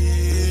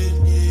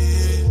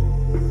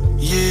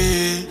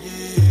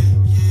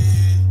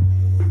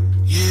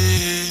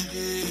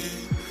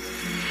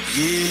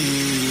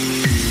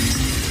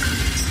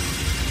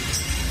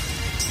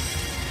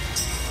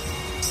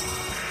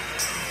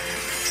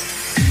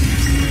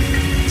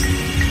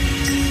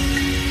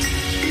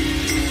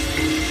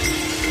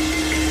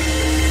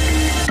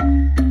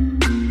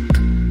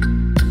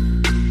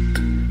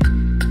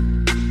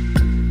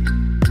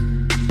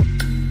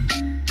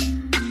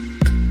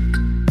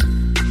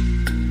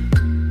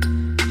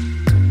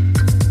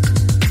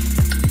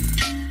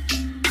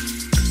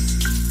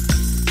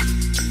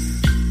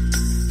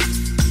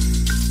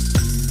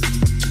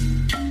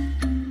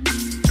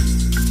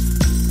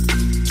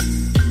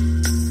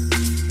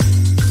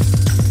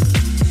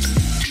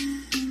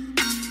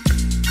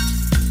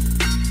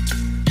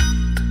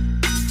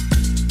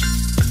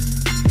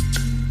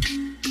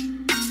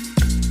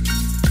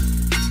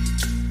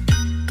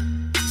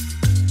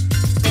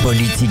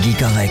 Politique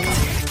correct.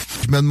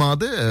 Je me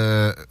demandais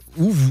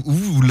où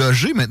vous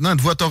logez maintenant.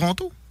 Êtes-vous à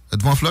Toronto?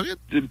 Êtes-vous en Floride?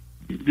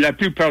 La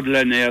plupart de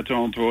l'année à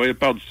Toronto. Et à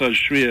part de ça, je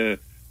suis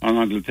en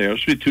Angleterre.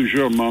 Je suis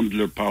toujours membre de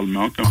leur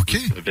Parlement, comme vous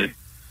savez.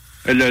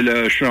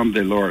 La Chambre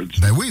des Lords.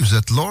 Ben oui, vous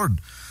êtes Lord.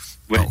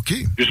 Oui. Ah, OK.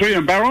 Je suis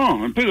un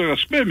baron. Un peu de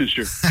respect,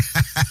 monsieur.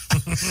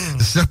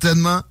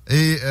 Certainement.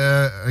 Et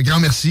un grand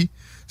merci.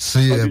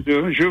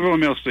 Je vous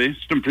remercie.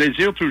 C'est un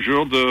plaisir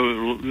toujours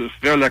de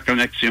faire la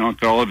connexion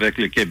encore avec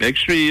le Québec.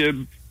 Je suis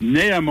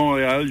né à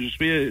Montréal.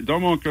 Dans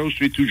mon cœur, je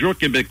suis toujours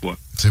québécois.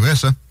 C'est vrai,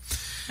 ça?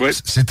 Oui.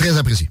 C'est très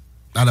apprécié.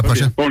 À la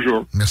prochaine.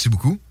 Bonjour. Merci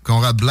beaucoup.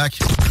 Conrad Black.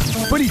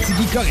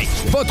 Politique correct.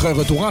 Votre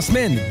retour en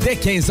semaine dès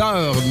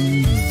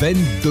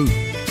 15h22.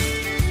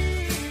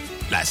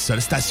 La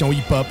seule station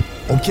hip-hop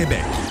au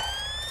Québec.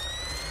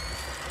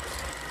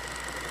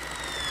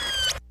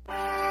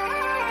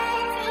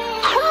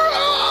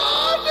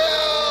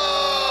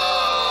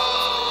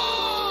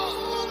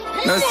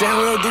 I'm saying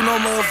we don't do no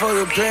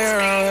motherfucking play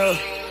around here.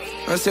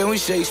 I'm saying we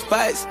shake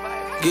spice,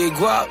 get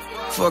guap.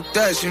 Fuck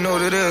that, you know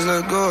what it is,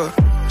 let's go.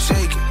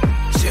 Shake it,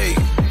 shake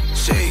it,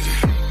 shake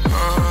it.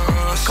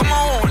 Come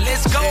on,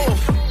 let's go.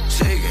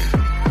 Shake it.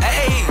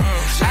 Hey,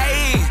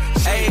 hey,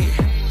 hey,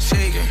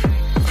 shake it.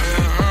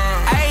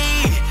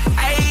 Hey,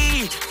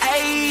 hey,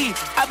 hey.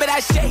 I bet I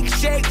shake,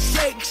 shake,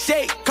 shake,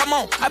 shake. Come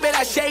on, I bet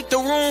I shake the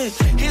room.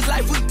 His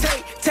life we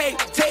take.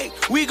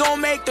 We gon'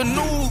 make the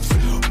news.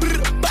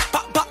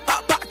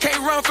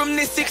 Can't run from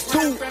this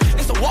 6'2".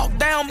 It's a walk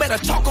down, better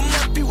chalk 'em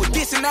up. You with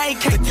this and I ain't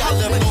can't tell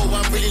them no,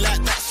 I'm really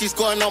like that. She's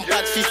going on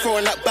bad, she's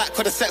throwing that back.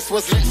 Cause the sex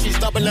was lit, she's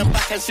doubling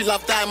back. And she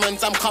love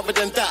diamonds, I'm covered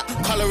in that.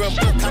 Colour and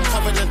book, I'm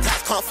covered in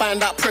tats. Can't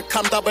find that prick,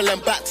 I'm doubling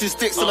back. 2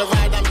 sticks on the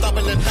ride, I'm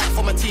doubling that.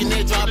 From a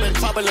teenager, I've been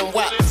troubling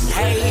wax.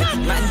 Hey,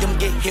 man, them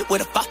get hit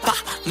with a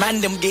 5-5.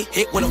 Man, them get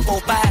hit with a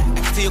 4-5. I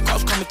can see a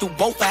cross coming through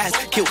both eyes.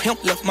 Killed him,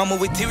 left mama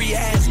with teary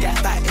eyes. Got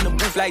fight in the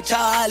booth like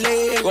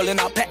Charlie. Rolling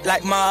out pack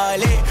like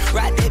Marley.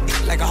 Ride that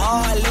dick like a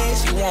Harley.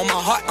 She want my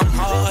heart, I'm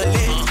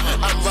Harley.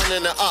 I'm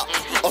running it up.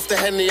 Off the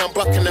Henny, I'm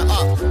blocking it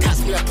up.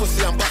 Catch me a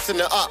pussy, I'm busting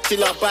it up. She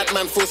love bad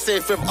man, feel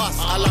safe with us.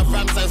 I love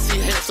rams and see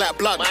hits like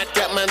blood.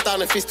 Get man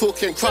down if he's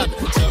talking crud.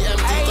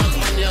 GMD, guns,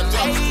 money and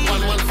drugs.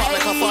 1-1 fight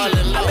like I fall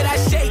in love. I bet I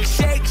shake,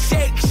 shake,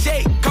 shake,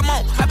 shake. Come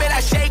on, I bet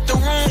I shake the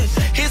room.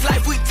 His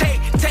life we take.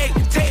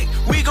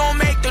 We gon'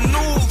 make the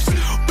news.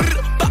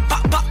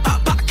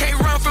 Can't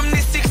run from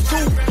this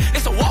 6'2".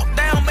 It's a walk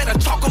down, better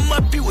chalk 'em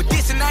up. You with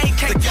this and I ain't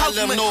can't tell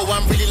them no,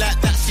 I'm really like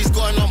that. She's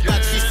going on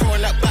bad, she's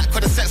throwing that back.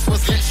 Cause the sex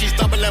was lit, she's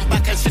doubling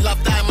back. And she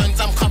love diamonds,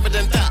 I'm covered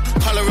in that.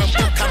 Colour and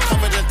book, I'm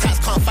covered in tats.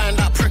 Can't find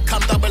that prick,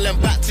 I'm doubling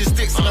back. 2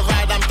 sticks on the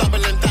ride, I'm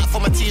doubling that.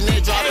 From a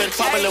teenager, I've been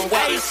troubling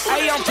wax.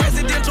 Hey, I'm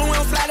presidential, we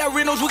don't fly that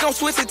Reynolds. We gon'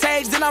 switch the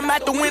tags, then I'm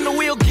at the window.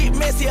 We'll get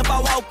messy if I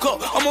walk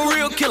up. I'm a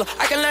real killer,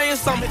 I can learn you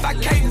something. If I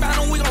can't find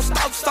them, we gon'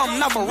 stop something.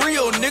 Not for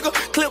real, nigga.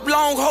 Clip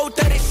long, hold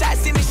 30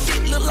 shots in this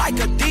shit. Look like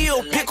a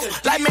deal pickle.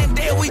 Like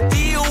Mandela, we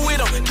deal with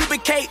them. Keep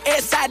it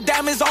KSI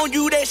diamonds on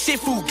you, that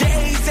shit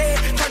fugazi.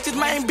 Turned his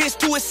main bitch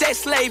to a sex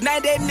slave. Now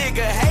that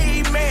nigga,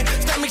 hey man.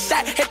 Stomach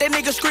shot, hit that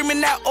nigga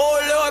screaming out, oh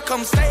Lord,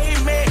 come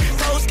save me.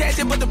 Toes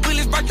catching, but the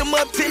bullets burnt him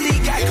up till he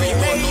got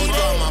cremated. No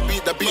drama,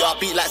 beat the beat, I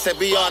beat like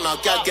Sevillana.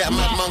 Gal get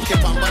mad monkey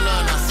on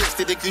banana.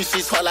 60 degrees,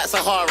 she's hot like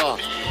Sahara.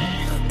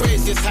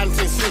 Brace his hand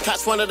thing, soon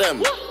catch one of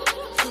them.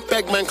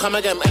 Beg man, come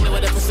again. Anyway,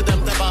 they pussy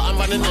them, I'm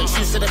running in.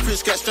 She said the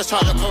priest gets just try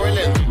to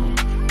correlate.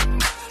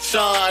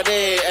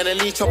 Sade, and a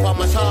leech up on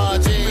my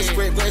charge.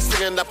 Great boy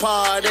singing the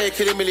party.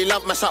 Killing really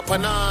love my shop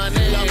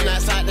panani. Love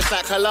nights like this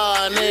like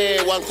Kalani.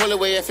 One call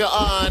away if you're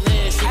on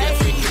it. She get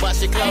freaky but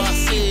she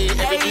classy.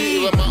 Every beauty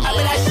with my arm. I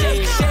bet I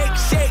shake, shake,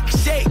 shake,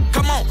 shake.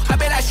 Come on, I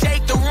bet I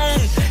shake the room.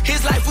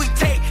 His life we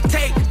take.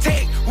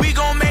 We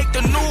gon' make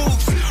the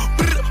news.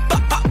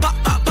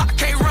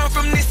 Can't run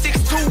from this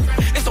 6'2".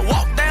 It's a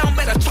walk down,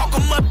 better chalk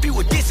 'em up. You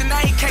with this and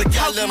I ain't can't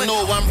tell them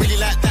no, I'm really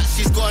like that.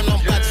 She's going on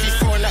bad, she's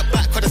throwing that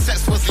back. Cause the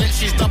sex was lit,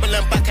 she's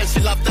doubling back. And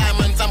she love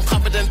diamonds, I'm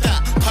covered in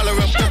that. Colour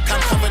and book,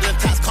 I'm covered in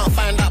tats. Can't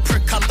find that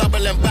prick, I'm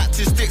doubling back.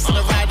 2 sticks on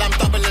the ride, I'm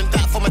doubling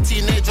that. From a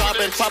teenager, I've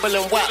been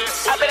troubling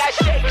wax. I bet I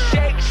shake,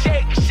 shake,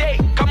 shake,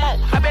 shake. Come on,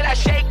 I bet I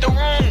shake the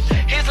room.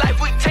 His life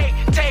we take.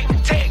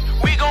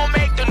 We gon'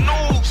 make the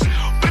news.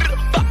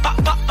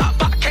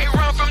 Can't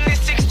run from this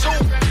 6'2".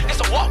 It's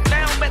a walk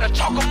down, better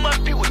chalk 'em up.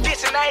 You with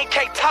this and I ain't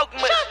can't talk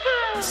much.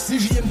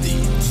 CJMD,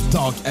 du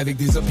talk avec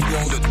des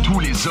opinions de tous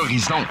les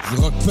horizons. Du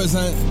rock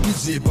pesant, du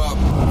hip-hop.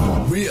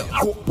 Real.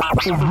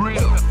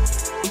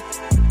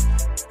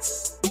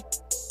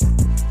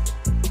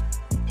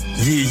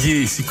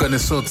 Yeah, ici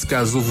connaisseur du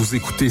Caso, vous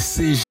écoutez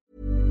CJ.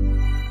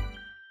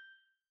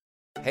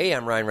 Hey,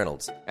 I'm Ryan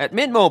Reynolds. At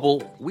Mint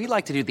Mobile, we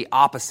like to do the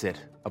opposite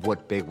of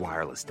what Big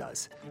Wireless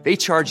does. They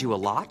charge you a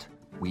lot,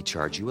 we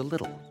charge you a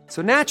little.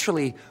 So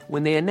naturally,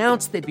 when they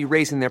announced they'd be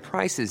raising their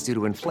prices due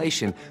to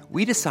inflation,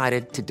 we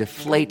decided to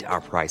deflate our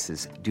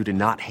prices due to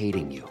not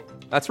hating you.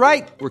 That's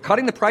right. We're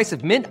cutting the price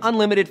of Mint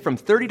Unlimited from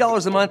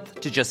 $30 a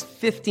month to just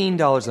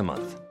 $15 a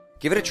month.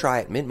 Give it a try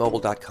at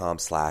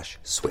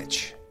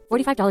mintmobile.com/switch.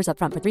 $45 up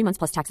front for 3 months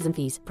plus taxes and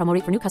fees. Promo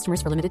rate for new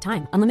customers for limited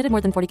time. Unlimited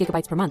more than 40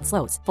 gigabytes per month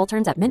slows. Full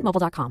terms at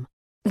mintmobile.com.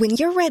 When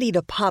you're ready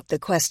to pop the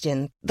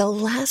question, the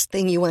last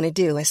thing you want to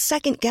do is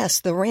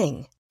second-guess the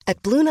ring.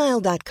 At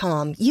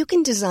BlueNile.com, you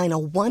can design a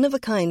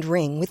one-of-a-kind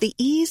ring with the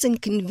ease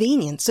and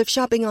convenience of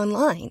shopping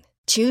online.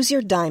 Choose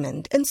your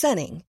diamond and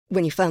setting.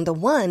 When you find the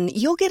one,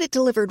 you'll get it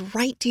delivered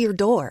right to your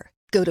door.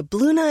 Go to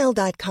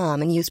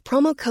BlueNile.com and use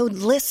promo code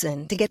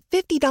LISTEN to get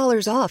 $50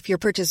 off your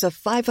purchase of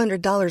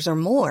 $500 or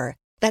more.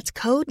 That's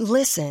code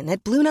LISTEN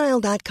at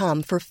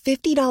BlueNile.com for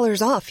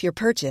 $50 off your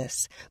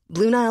purchase.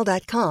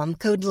 BlueNile.com,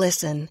 code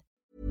LISTEN.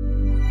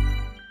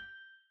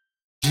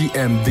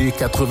 JMD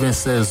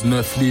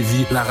 96.9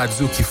 Lévis, la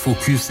radio qui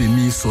focus et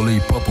mise sur le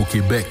hip-hop au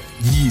Québec.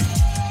 Yeah!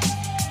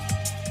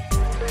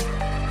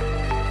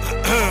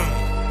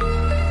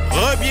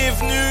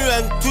 Re-bienvenue à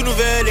une toute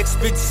nouvelle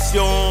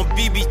expédition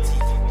BBT.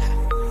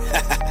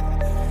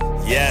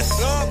 Yes!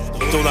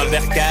 Retour dans le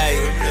bercail.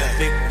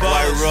 Big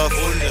Boy Rough.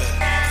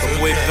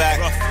 From way back.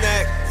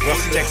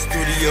 Rough Tech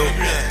Studio.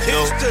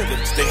 No,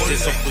 petite invité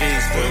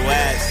surprise for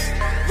West.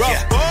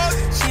 Rough boy.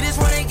 She just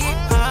wanna get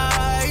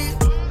high.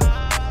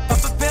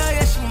 Pop a pill,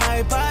 yeah, she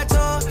might buy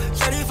too.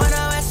 Shorty from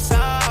the west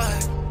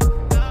side.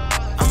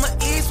 I'm a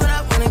east when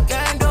I wanna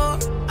gando.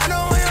 I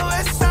know where your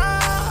west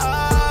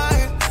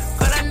side.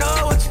 But I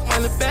know what you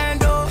wanna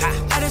bando.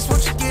 I just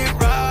want you to get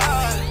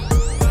right.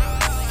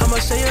 I'ma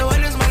show you what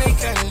this money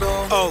can do.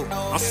 Oh,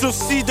 en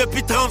sursis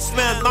depuis 30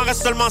 semaines, m'en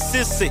reste seulement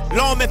 6, c'est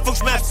long mais faut que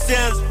je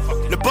m'abstienne.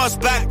 Le boss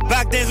back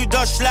des rues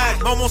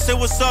d'Hochelag. Maman sait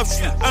what's up,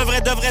 j'suis un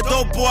vrai dope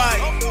boy.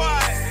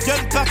 Y'a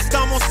une partie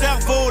dans mon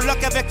cerveau,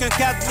 lock avec un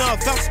cadenas,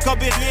 faire du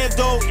cob et rien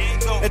d'autre.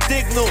 Le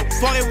digno,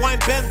 soirée wine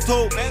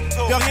bento.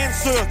 Y'a rien de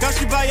sûr, quand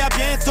j'suis bail à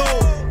bientôt.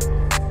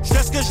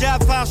 J'fais ce que j'ai à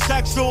faire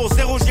chaque jour,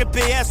 0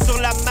 GPS sur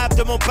la map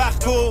de mon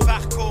parcours.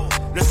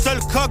 Le seul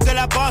coq de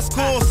la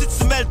basse-cour, si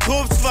tu mets le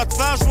trouble, tu vas te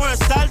faire jouer un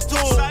salto.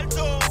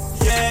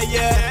 Yeah,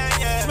 yeah,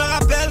 j'me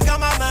rappelle quand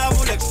ma mère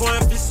voulait que j'sois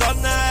un fils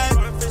honnête.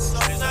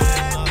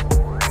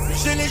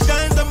 J'ai les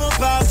gènes de mon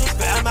père, so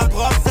j'fais à ma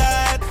propre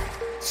tête.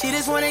 She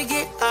just wanna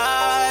get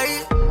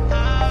high.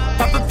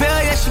 Pop a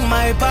pill, yeah, she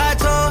might buy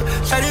too.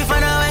 Shorty from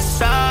the west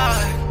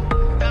side.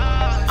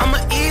 I'm a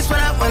east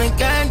when I wanna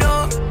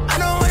gando. I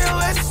know where your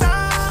west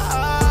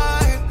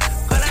side.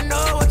 But I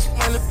know what you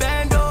wanna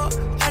bando.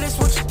 I just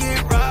want you to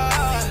get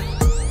right.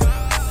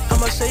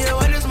 I'ma show you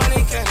what this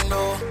money can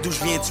do. D'où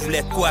je viens, tu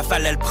voulais de quoi,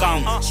 fallait le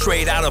prendre.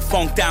 Straight out of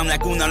Funktown,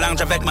 Laguna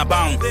Lounge avec ma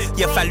bande.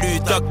 Il a fallu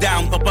duck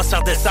down pour pas se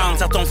faire descendre.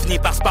 Certains finit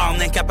par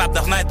spawn, incapables de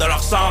renaître de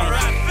leur sang.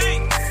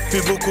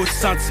 Plus beaucoup de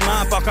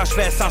sentiments, pas quand je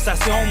fais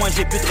sensation, moi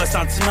j'ai plus de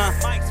ressentiment.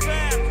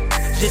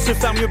 J'ai su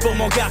faire mieux pour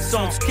mon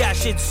garçon, du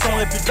cash et du son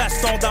et plus de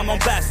baston dans mon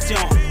bastion.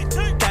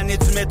 Tanné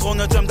du métro,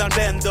 no jump dans le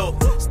bendo.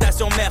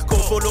 Station Merco,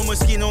 Polo,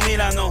 Moschino,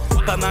 Milano.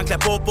 Pendant que la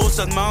popo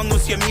se demande où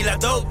s'y a mis la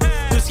dope.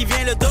 D'où s'y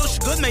vient le dos, j'suis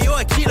good, mais yo,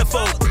 à qui le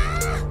faute?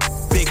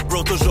 Big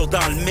bro, toujours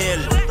dans le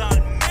mille.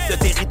 Le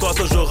territoire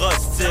toujours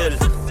hostile.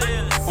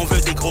 On veut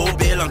des gros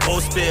bills en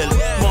grosse pile.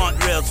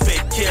 Montreal, tu fais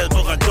kill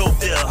pour un dope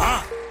deal, hein?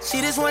 She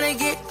just wanna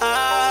get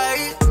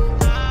high.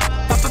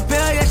 Pop a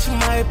pill, yeah, she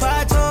might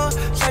buy too.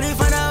 Shorty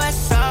from the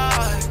west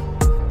side.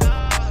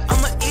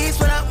 I'm a east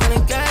when I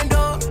wanna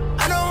gando.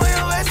 I know where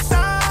your west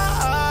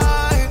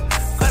side.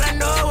 But I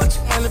know what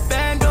you wanna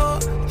bando.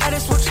 I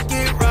just want you to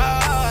get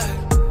right.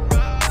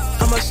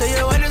 I'ma show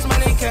you what this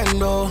money can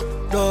do.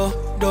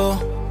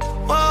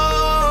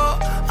 Oh,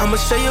 I'ma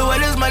show you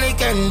what this money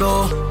can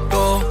do.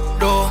 Oh,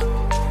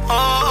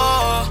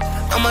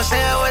 I'ma show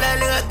you what that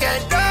nigga can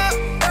do.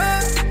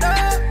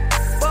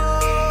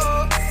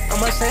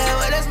 I'ma say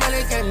what this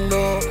money can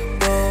do,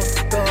 yeah.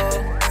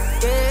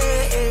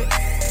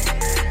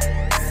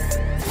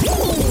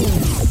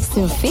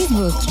 Sur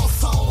Facebook,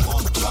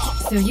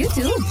 sur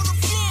YouTube,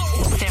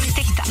 sur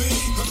TikTok,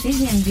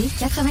 CJMD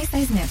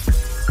 96.9.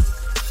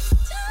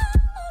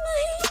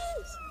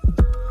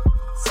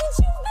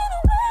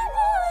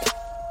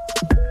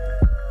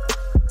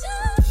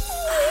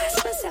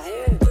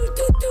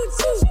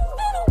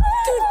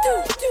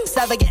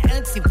 Ça va gagner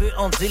un petit peu,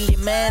 on dit les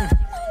man.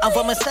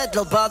 Envoie-moi ça de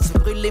l'autre bord, tu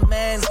brûles les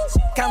mains.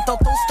 Quand ton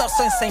toaster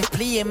c'est un simple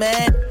plié, man.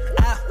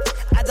 Ah,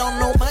 I don't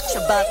know much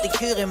about the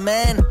curry,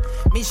 man.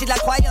 Mais j'ai de la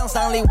croyance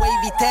dans les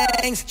wavy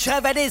tanks.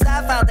 J'rêvais des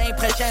affaires dans les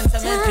prochaines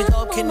semaines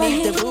plutôt qu'une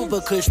livre de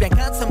boue couche. Bien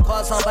quand tu me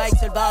croises en bike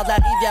sur le bord de la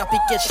rivière pis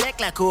que je check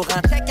la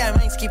courant. Check un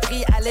mince qui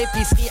prie à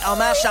l'épicerie en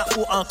marchant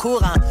ou en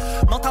courant.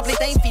 Mon temple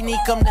est infini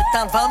comme le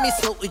temps devant mes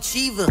slow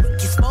achiever.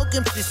 Qui smoke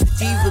un petit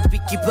sativa pis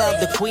qui parle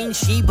de Queen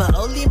Sheba.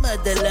 Holy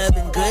mother love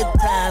and good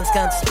times.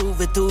 Quand tu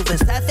trouves,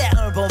 ça fait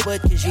un bon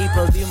bout que j'ai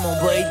pas vu mon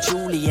boy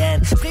Julian.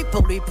 J'prie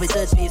pour lui pis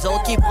tous les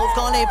autres qui prouvent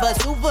qu'on est pas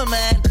Superman.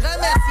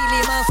 Remercie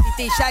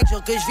l'immensité chaque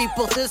jour que je vis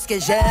pour tout ce que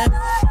j'aime.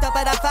 T'as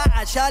pas d'affaire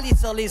à Charlie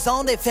sur les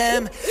ondes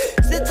FM.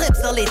 Tu tripes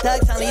sur les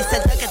dogs sans les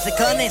sept que tu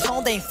connais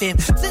sont d'infime.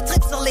 Tu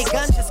tripes sur les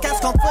guns jusqu'à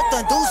ce qu'on te foute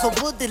un 12 au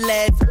bout des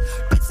lèvres.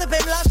 Puis tu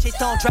peux me lâcher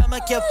ton drama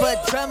qui a pas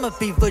de drama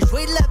pis va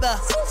jouer là-bas.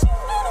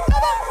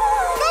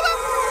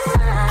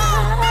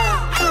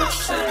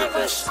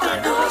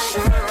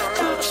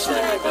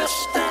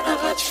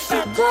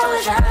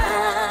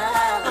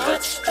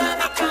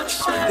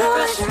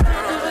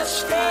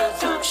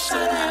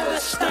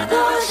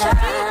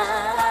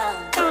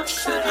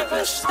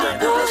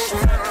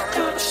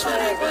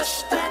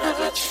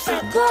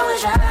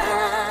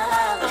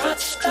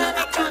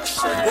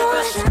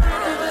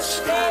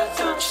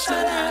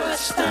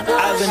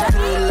 I've been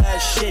through la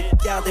shit,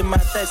 garder ma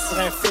tête sur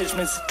un fil, je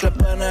me dis que le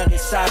bonheur et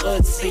sa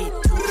route c'est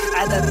tout.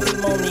 Adapter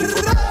mon niveau,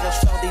 je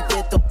sors des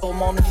détours pour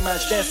mon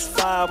image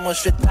d'espoir. Moi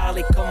je vais te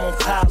parler comme on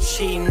parle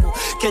chez nous.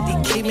 Que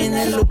des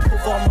criminels au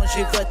pouvoir, moi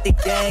j'ai voté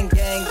gang,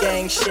 gang,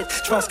 gang shit.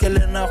 Je pense que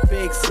le Nord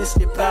peut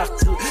exister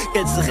partout. Que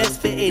du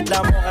respect et de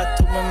l'amour à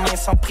tout le monde, main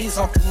sans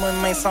prison, tout le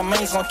monde main sans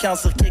maison. Qui en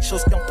dire quelque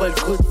chose qui ont pas le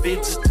goût de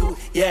vivre du tout.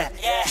 Yeah,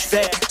 je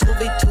vais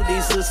trouver tous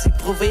les outils,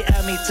 prouver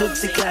à mes trucs,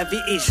 c'est que la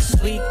vie est juste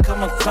sweet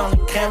comme un chronic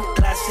camp,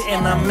 classy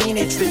and I mean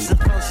it. Je veux dire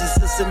quand j'ai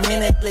juste a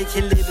minute,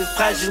 l'équilibre est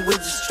fragile, we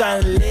just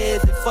trying to live.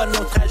 Des fois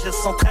nos trajets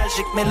sont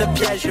tragiques, mais le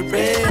piège est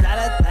real.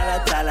 Dala, dala,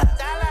 dala,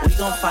 we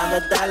gon' find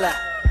a dollar.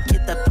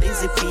 Quitte à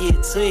briser puis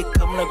tuer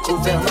comme le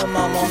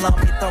gouvernement. Mon âme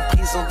est en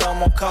prison dans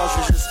mon corps,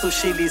 je veux juste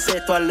toucher les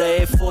étoiles.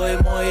 Le FO est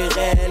mon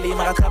réel, il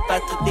me rattrape à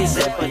toutes les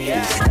époques.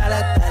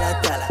 Dala, dala,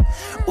 dala,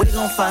 we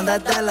gon' find a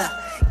dollar.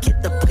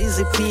 Quitte à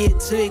briser puis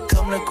tuer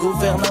comme le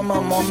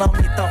gouvernement. Mon âme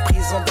est en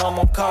prison dans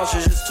mon corps, je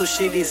veux juste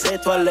toucher les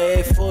étoiles.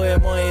 Le FO est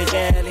mon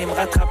réel, il me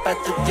rattrape à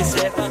toutes les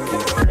époques.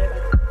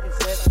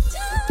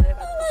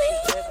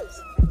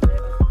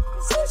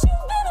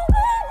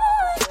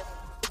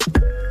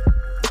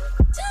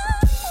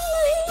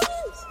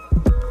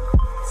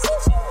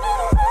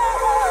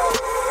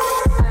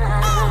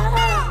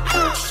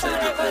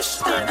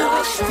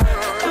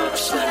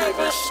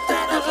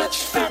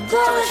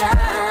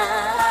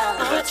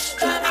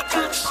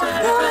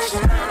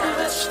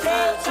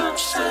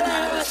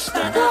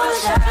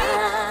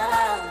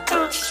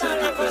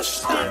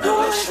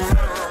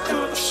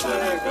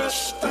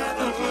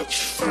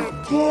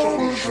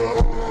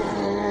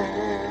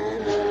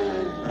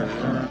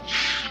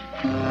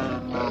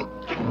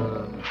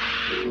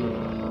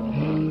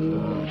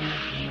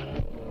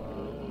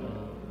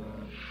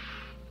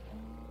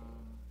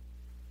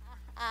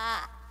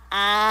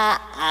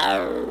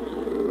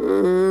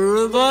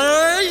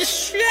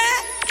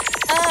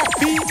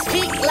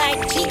 Speak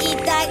like Jiggy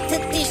Dyke,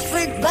 tout tes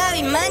cheveux de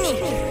Bobby Money.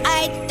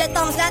 Hey, te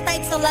tombes la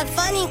tête sur la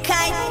funny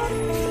kite.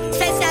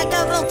 Spécial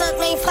que pour tous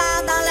mes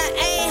frères dans le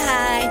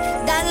A-High.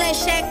 Donne le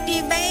chèque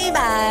pis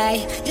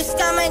bye-bye. Juste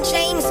comme un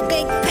James,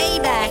 big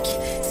payback.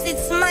 C'est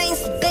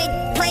mince, big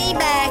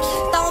playback.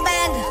 Ton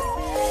band,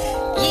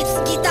 y'a-tu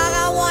guitare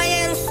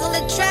hawaïenne sur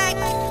le track?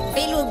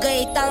 Beluga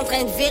est en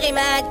train de virer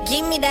mad,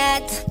 give me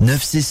that.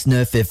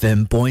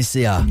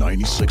 969fm.ca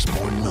 96.9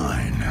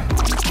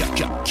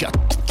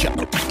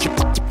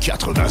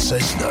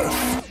 96.9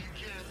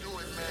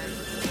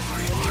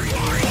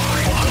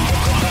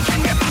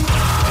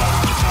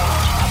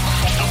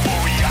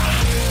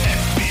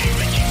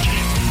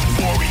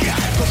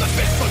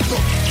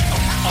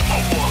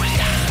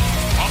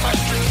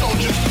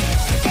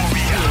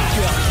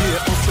 Guerrier,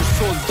 ancien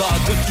soldat,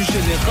 devenu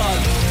général.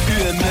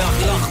 UMR,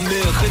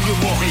 l'armée, règne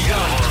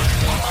Montréal.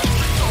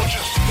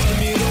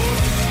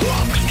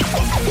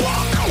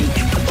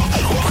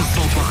 Je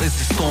représente la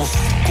résistance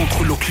contre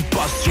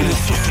l'occupation. Les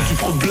sources du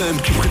problème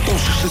qui prétend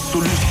chercher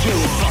solution.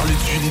 Parler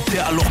d'unité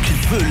alors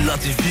qu'ils veulent la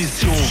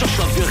division. Cherche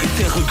la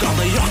vérité, regarde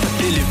ailleurs ta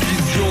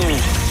télévision.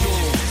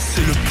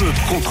 C'est le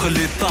peuple contre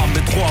l'État,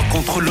 mes droits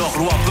contre leurs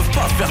lois peuvent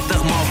pas faire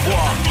taire ma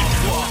voix.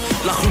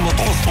 La rue m'a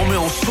transformé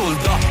en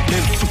soldat,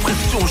 même sous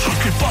pression, je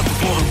recule pas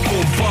devant un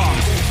combat.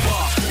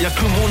 Y'a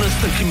que mon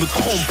instinct qui me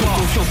trompe pas.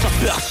 Confiance à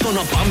personne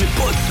à part mes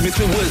potes, mais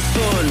c'est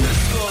Wesson.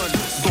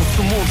 Dans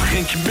ce monde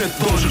rien qui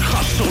m'étonne, je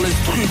crache sur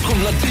l'instru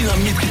comme la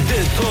dynamite qui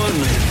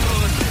détonne.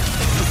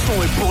 Ce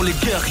son est pour les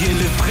guerriers,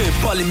 les vrais,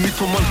 pas les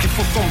mythomanes qui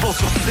font semblant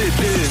sur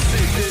CD.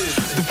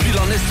 Depuis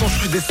la naissance je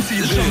suis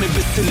décidé, jamais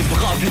baisser les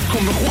bras, vite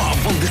comme le roi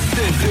avant de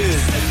décéder.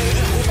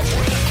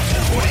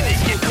 On est des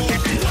ghettos. On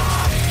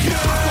est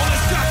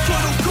chaque fois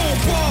nos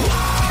combats.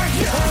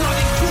 On a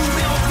des coups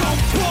mais on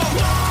tombe pas.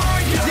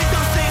 Les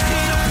dents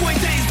serrées, le poing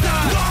des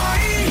armes.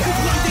 Pour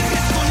prendre des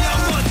risques, on est en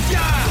mode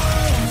guerre.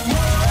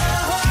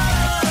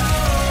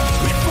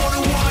 We for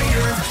the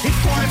wire, it's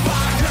for a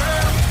fire.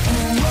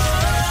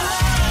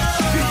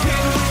 You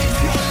can live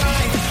your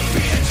life,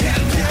 be a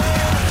champion.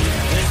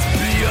 Let's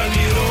be a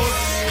little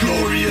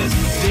glorious.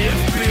 The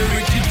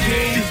empiric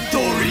game,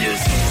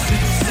 victorious.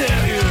 C'est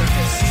sérieux,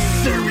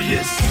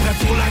 serious. Prêt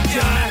pour la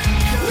guerre.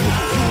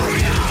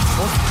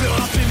 On se peut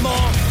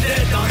rapidement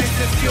d'être en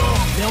récession.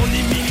 Mais on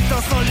est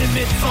militants sans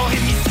limite, sans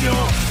rémission.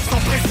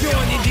 Sans pression,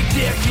 on est des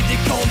guerriers, des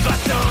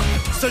combattants.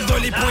 Seuls dans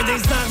les points des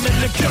armes,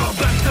 mènent le cœur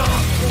battant.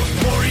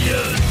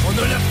 Warriors, on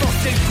a la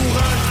force et le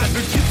courage. Ça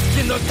veut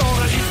critiquer notre temps,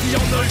 allez-y,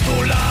 on a le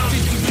dos large.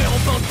 Si tu veux, on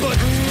tente pas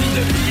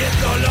de billets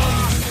de l'homme.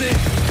 Tu sais,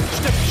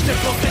 j'étais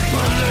pas fait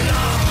prendre le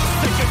large.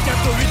 C'est que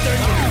 4 ou 8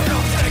 heures, on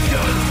plante ta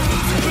gueule.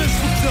 Tu veux, je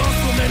vous danse,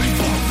 mon ami,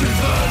 faut que tu le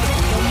veuilles.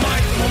 Mon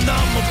mic, mon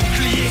arme, mon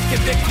bouclier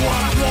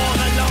québécois. Noir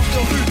à l'arbre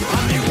de rue,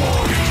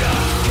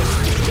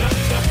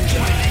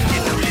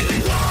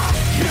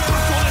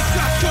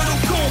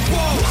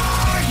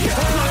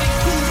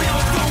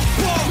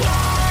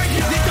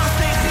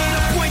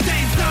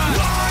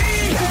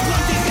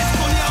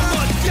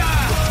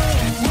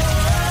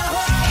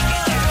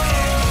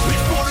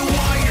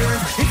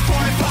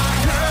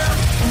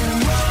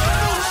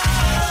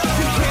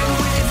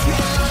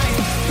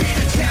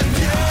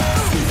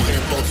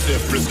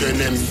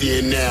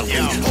 MC énervé.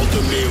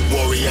 Ultimate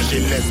warrior, j'ai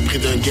l'esprit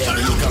d'un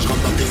guerrier. Quand je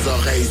rentre dans tes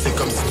oreilles, c'est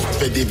comme si tu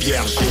fais des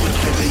vierges.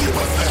 Réveillez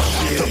pas faire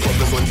chier, t'as pas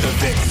besoin de te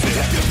vexer.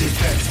 La pire des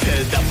fêtes,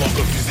 celle d'avoir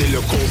refusé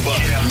le combat.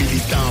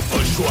 Militant,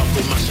 pas le choix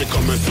pour marcher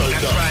comme un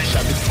soldat.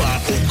 J'habite pas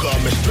au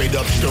corps, mais straight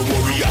up, j'suis un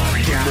warrior.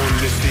 Tout le monde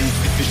le sait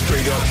ici, c'est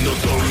straight up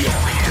notorious.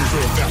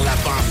 Toujours vers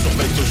l'avant,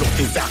 surveille toujours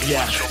tes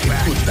arrières.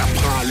 Écoute,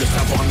 t'apprends, le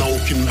savoir n'a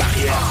aucune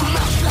barrière. Tu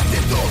marches la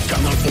tête haute,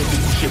 quand dans le fond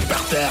t'es couché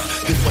par terre.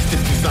 Des fois c'est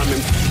épuisant,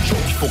 même si tu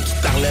choques, il faut que tu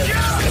t'enlèves.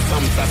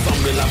 Ça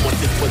semble la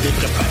moitié de fois des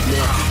vrais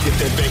partenaires. Qui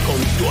était bien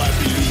contre toi,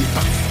 puis lui il est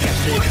parti se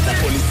cacher. La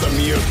police a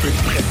mis un peu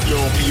de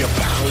pression, puis il a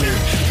parlé.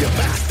 Il a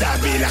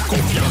backstabé, la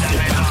confiance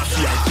est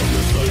partie. Comme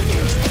un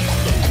soldat.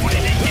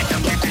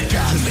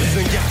 Je suis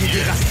un guerrier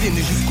des racines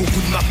jusqu'au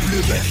bout de ma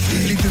plume.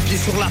 Les deux pieds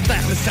sur la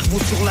terre, le cerveau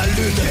sur la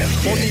lune.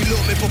 On est là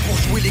mais pas pour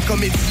jouer les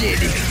comédiens.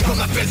 On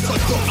appelle ça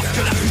tort parce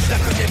que la rue ça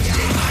connaît bien.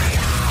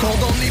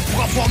 Condamné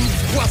pour avoir mis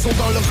du poison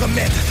dans le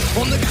remède.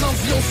 On a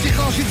grandi, on s'est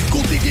rangé du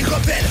côté des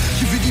rebelles.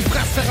 J'ai vu des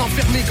frères se faire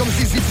enfermer comme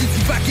je les ai vus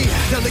divaguer.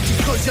 Y'en a qui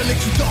creusent, y'en a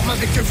qui dorment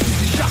avec un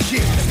fusil chargé.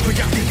 Tu peux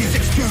garder des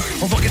excuses,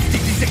 on va rester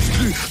des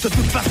exclus. De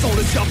toute façon,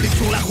 le diable est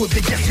sur la route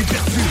des guerriers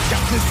perdus.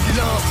 Garde le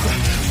silence,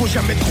 faut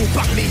jamais trop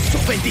parler.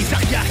 Surveille des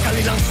arrières quand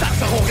les lanceurs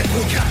seront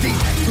rétrogradés.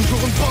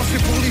 Toujours une pensée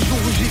pour les jours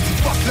où j'ai dit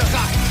fuck le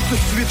rap. De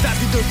suite à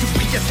vie d'un coup de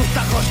briquet sur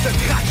ta roche de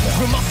crack.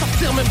 Je veux m'en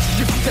sortir même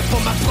si j'écoutais pas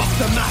ma force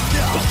de marque.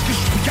 Parce que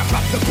je suis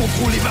capable de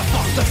contrôler ma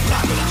force de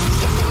frappe.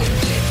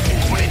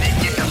 Contrôler les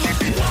guerres, j'ai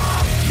plus.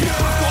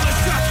 Pour le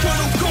sac sur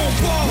nos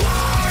combats.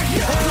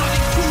 On prend les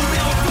coups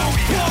mais on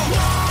tombe pas.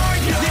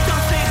 Les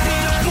dents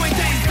serrées, le point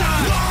d'instant.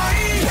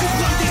 Pour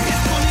prendre des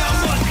risques, on est en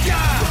mode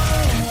guerre.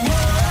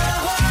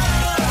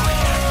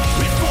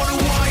 It's for the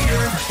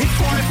wire, it's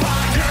for the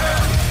fire.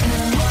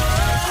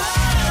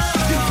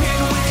 You can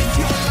win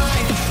your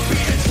life, be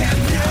a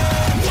champion.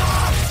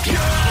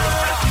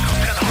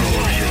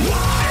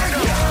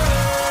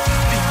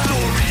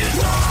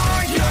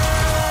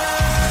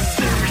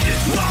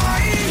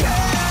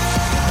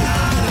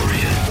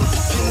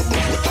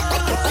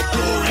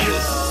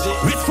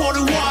 It's for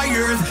the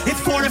warriors,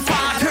 it's for the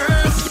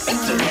fighters.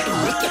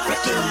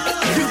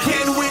 You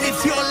can win,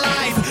 it's your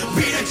life,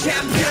 be the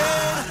champion.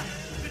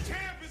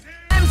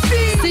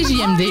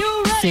 CJMD,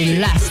 c'est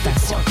la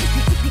station.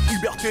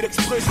 Liberté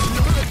d'expression.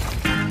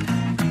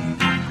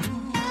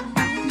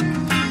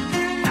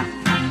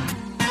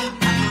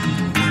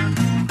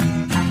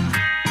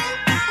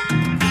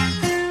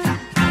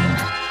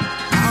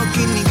 How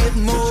can you get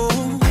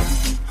more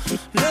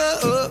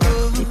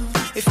love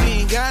if you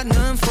ain't got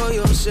none for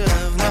yourself?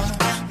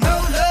 No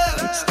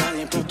love. C'est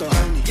rien pour ton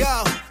homie. Yo,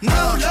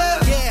 no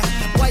love. Yeah,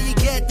 why you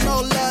get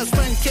no love? C'est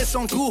pas une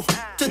question de goût.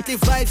 Toutes les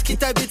vibes qui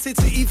t'habitent,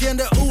 sais-tu, ils viennent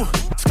de où?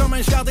 C'est comme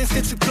un jardin, ce que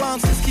tu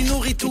plantes, c'est ce qui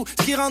nourrit tout.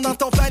 Ce qui rentre dans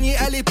ton panier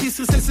à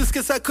l'épicerie, c'est ce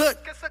que ça coûte.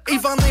 Ils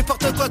vendent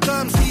n'importe quoi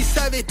comme s'ils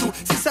savaient tout.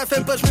 Si ça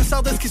fait pas, je me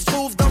sors de ce qui se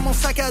trouve dans mon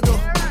sac à dos.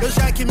 Là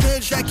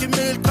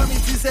j'accumule comme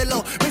il disait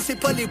l'autre. Mais c'est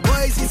pas les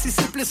boys, ici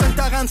c'est plus un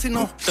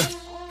Tarantino.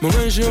 Mon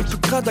linge est un peu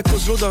crade à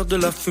cause de l'odeur de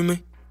la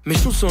fumée. Mes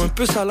choses sont un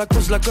peu sales à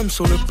cause de la gomme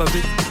sur le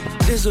pavé.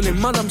 Désolé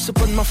madame, c'est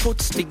pas de ma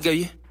faute, c'est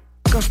égaillé.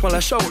 Quand je prends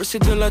la shower, c'est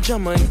de la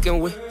Jamaican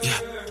way. Yeah,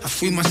 I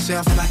free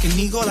myself like an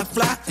eagle, I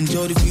fly.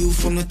 Enjoy the view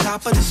from the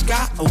top of the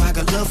sky. Oh, I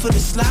got love for the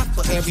slot.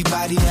 For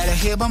everybody that I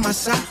hear by my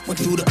side. Went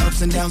through the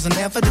ups and downs and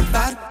never the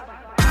bad.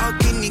 How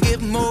can you get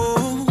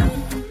more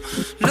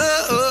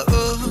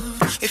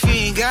love if you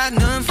ain't got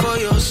none for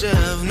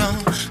yourself? No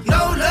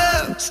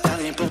love. C'est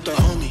rien pour ton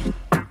homie.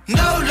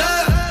 No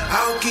love.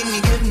 How can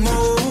you get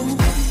more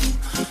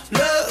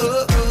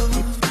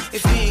love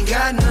if you ain't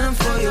got none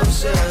for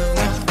yourself?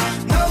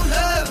 No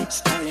love.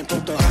 C'est rien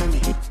pour ton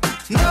homie.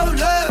 No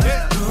love.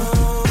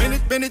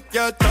 Minute,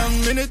 y'a tant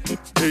de minutes.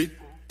 Hey,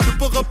 tu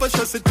pourras pas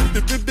chasser toutes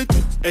les bibites.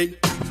 Hey,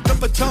 t'as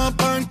pas de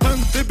champagne, pas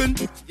de bibine.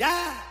 Yeah.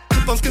 Tu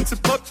penses que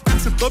c'est pop, que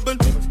c'est bubble.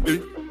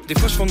 Hey. Des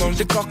fois je fonds dans le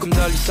décor comme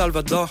Dali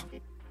Salvador.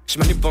 Je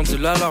mets les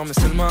pendules à l'heure, mais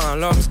seulement à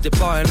l'heure du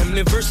départ. Elle aime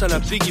les verses à la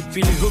Biggie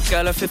puis les hooks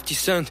à la 50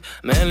 Cent.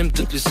 Mais elle aime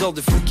toutes les sortes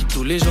de fous qui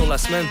tous les jours la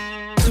semaine.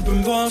 Tu peux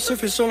me voir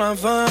surfer sur la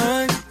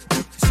vague.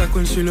 Ça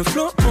coule sur le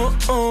flow, oh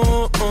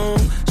oh oh.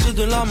 J'ai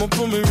de l'amour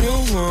pour mes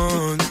real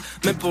ones.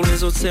 Mais pour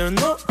les autres c'est un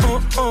no, oh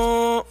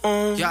oh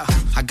oh. Yeah,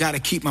 I gotta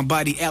keep my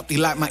body healthy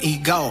like my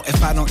ego.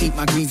 If I don't eat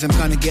my greens, I'm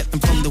gonna get them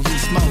from the weed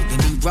smoke.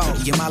 And we roll,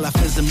 yeah, my life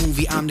is a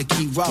movie, I'm the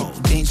key role.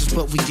 Dangerous,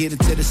 but we get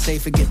into the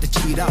safe and get the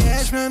Cheetos.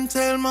 Yeah, je m'aime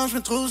tellement, je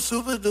me trouve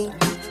super doux.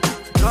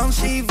 Comme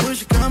si vous,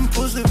 j'suis comme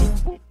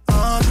posez-vous.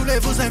 Oh, tous les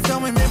vous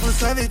infirmes, mais vous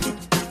savez tout.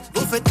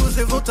 Vous faites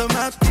pousser vos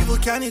tomates, puis vos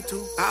cannes et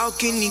tout. How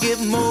can you get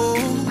more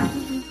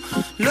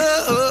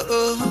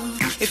love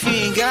if you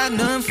ain't got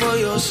none for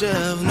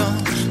yourself?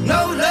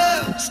 No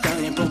love. C'est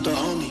rien pour ton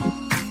homie.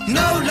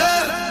 No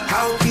love.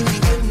 How can you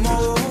get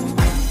more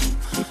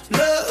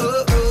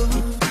love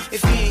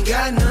if you ain't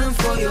got none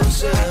for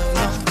yourself?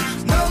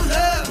 No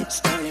love.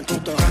 C'est rien pour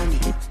ton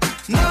homie.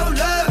 No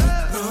love.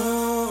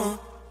 No.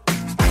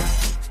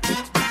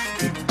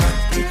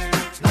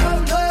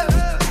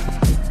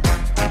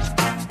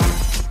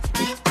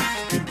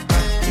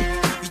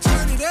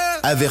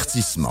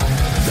 Avertissement.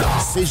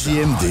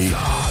 CJMD,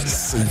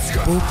 c'est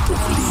pas pour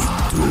les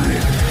deux.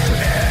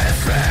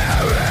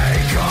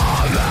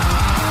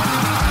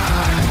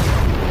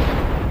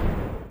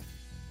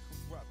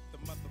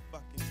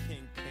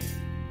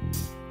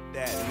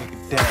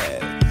 Dad,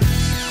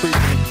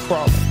 creeping and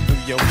crawling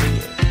through your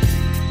bed,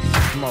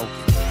 smoking,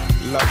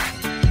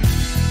 loafing,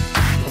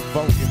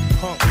 provoking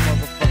punk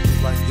motherfuckers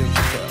like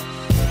yourself.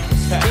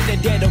 In the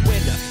dead of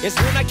winter, it's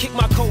when I kick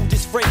my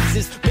coldest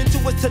phrases. Mental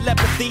with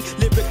telepathy,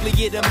 lyrically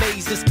it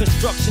amazes.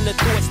 Construction of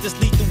thoughts that's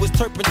lethal as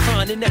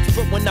turpentine. An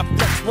expert when I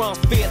flex rhymes,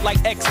 fed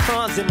like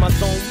ex-cons in my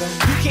zone.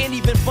 You can't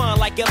even find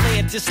like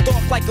Atlantis,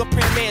 stalk like a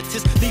praying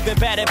mantis, leaving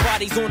battered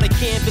bodies on the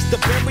canvas. The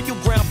burial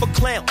ground for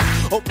clowns.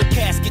 Open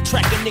casket,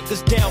 tracking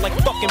niggas down like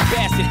fucking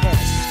basset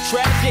hounds.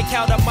 Tragic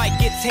how the mic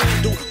gets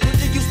handled. Put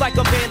the use like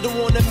a vandal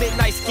on a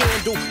midnight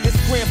scandal. And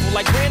scramble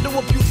like Randall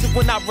abusive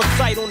when I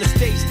recite on the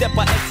stage. Step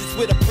I exit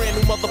with a brand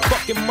new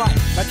motherfucking mic.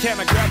 Now can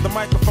I grab the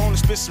microphone and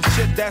spit some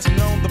shit that's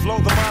known to blow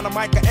the mind of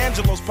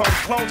Michelangelo's pose?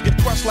 Clones get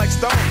crushed like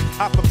stones.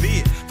 I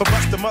forbid for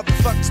busted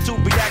motherfuckers to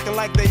be acting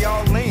like they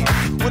all lean.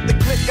 With the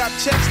click I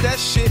checks that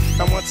shit.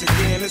 Now once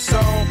again it's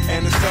on,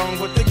 and it's on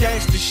with the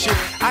gangster shit.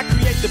 I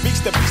create the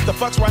beats that beats the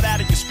fucks right out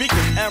of your speakers.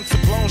 Amps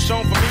are blown,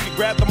 shown for me to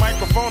grab the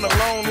microphone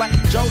alone like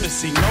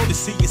Jodeci. Know to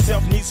see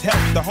yourself needs help.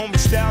 The homie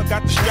style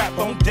got the strap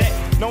on deck.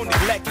 No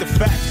neglect the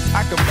fact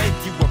I can make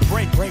you a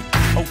break,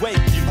 awake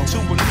you to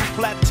a new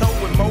plateau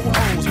with more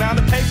hoes. Now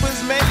the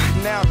paper's made,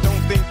 now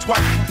don't think twice.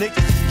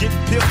 Niggas get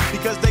pilled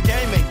because their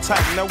game ain't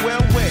tight. Now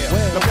well,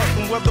 now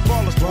welcome where the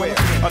ballers dwell.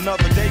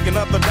 Another day,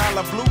 another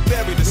dollar,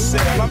 blueberry to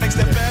sell. I make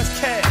that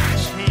fast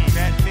cash.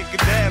 That nigga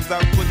dabs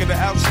out quicker to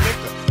out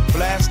slicker.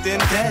 Blasting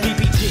down.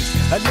 DPG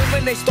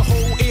eliminates the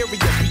whole area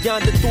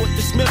beyond the thought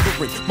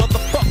dismembering.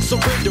 Motherfuck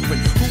surrendering.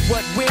 Who,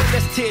 what, when?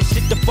 Let's tear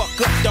shit the fuck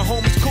up. The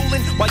homies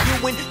cooling while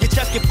you in your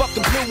chest get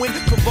fucking blueing.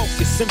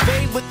 Provocus,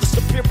 invade with the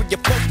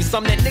superior focus.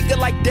 I'm that nigga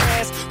like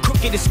Daz,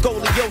 crooked as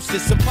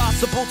scoliosis.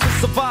 Impossible to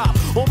survive.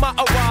 On my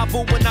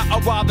arrival, when I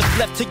arrive, it's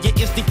left to your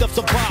instinct of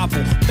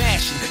survival.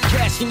 Mashing,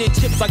 cashing in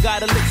chips. I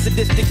got a lick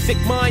sadistic,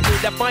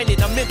 sick-minded. I find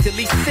it I'm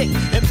mentally sick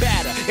and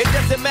batter. It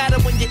doesn't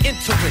matter when you're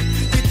entering.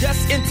 You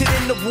just entered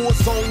in the war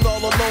zone all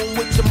alone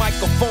with your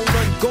microphone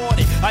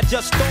unguarded. I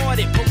just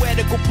started,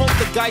 poetical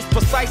poltergeist,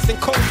 precise and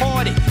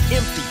cold-hearted.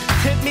 Empty,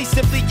 tempt me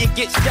simply you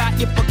get shot.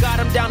 You forgot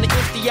I'm down to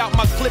empty out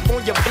my clip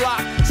on your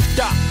block.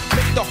 Stop,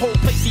 make the whole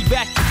place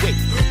evacuate.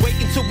 Wait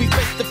until we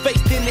face to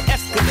face, then it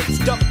escalates.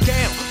 Duck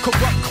down,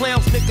 corrupt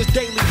clowns, niggas,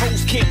 daily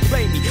hoes can't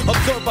play me.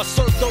 Observe, I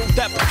serve those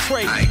that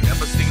betray me. I ain't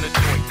never seen a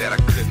joint that I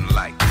couldn't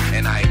like,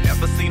 and I ain't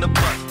never seen a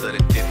buster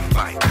that didn't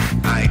bite.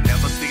 I ain't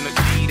never seen a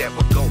G that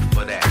would go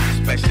for that,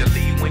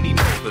 especially when he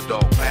knows the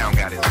dog pound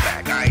got his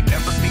back. I ain't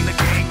never seen a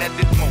gang that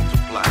didn't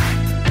multiply.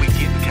 We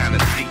getting kinda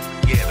deep,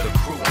 yeah, the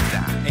crew and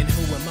die. And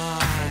who am I?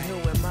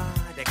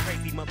 That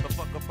crazy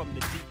motherfucker from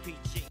the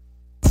DPG.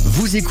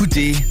 Vous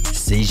écoutez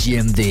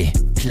CJMD,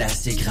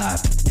 classique rap,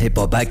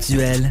 hip-hop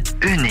actuel,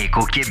 unique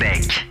au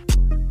Québec.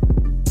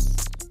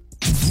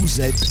 Vous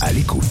êtes à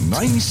l'écoute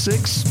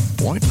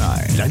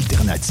 96.9,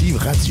 l'alternative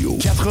radio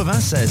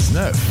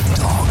 96.9,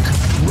 talk,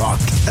 rock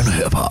and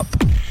hip-hop.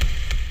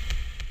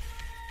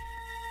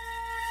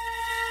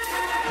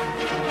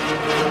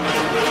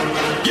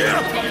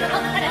 Yeah!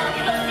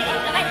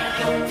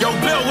 Yo,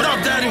 Bill, what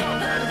up, daddy?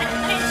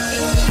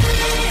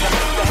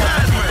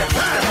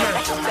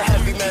 The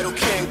heavy metal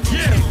king.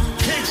 Yeah,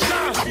 King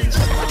Sean.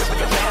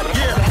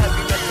 Yeah.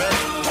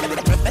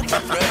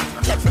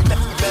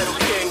 Metal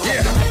king.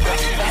 Yeah.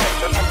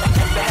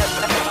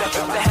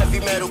 The heavy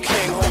metal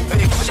king, whole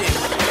big shit.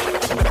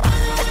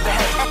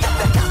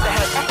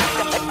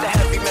 The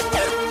heavy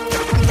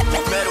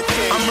metal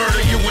king. I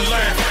murder you and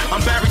laugh.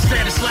 I'm Barry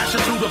Sanders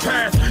slashing through the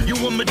path. You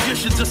a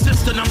magician's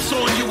assistant, I'm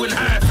sawing you in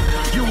half.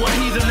 You a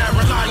heathen that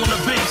rely on the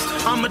beast.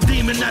 I'm a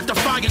demon that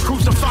defying,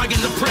 crucifying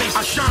the priest.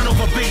 I shine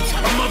over beats,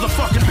 a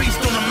motherfucking beast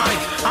on the mic.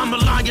 I'm a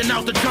lion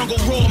out the jungle,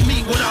 raw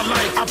meat what I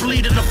like. I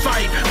bleed in the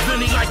fight,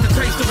 Vinny like the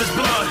taste of his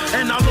blood.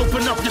 And I'll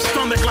open up your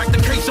stomach like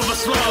the case of a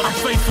slug. I'm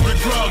faithful to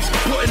drugs,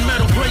 putting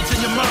metal plates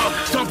in your mug.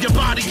 Dump your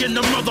body in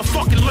the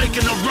motherfucking lake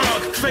in the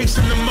rug. Face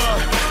in the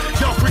mud,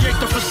 y'all create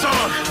the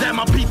facade that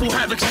my people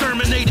have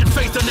exterminated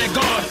faith in their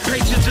God.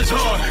 Patience is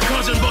hard,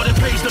 cousin, but it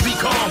pays to be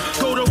calm.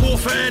 Go to war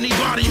for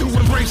anybody who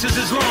embraces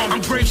Islam.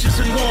 I'm gracious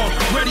and warm,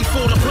 ready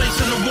for the place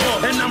in the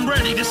war. And I'm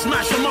ready to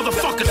smash a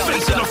motherfucker's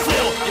face in the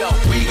floor.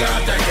 We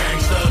got that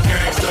gangsta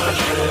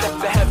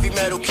shit. The heavy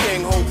metal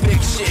king, whole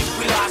big shit.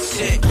 We lost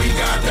shit. We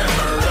got that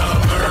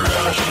murder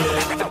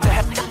shit.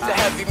 The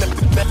heavy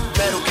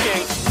metal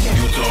king.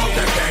 You talk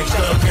that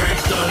gangsta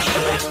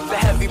shit. The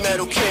heavy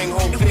metal king,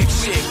 whole big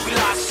shit. We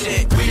lost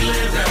shit. We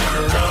live that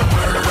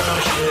murder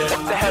shit.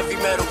 The heavy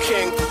metal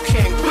king.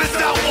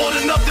 Without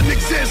order, nothing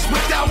exists.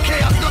 Without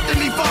chaos,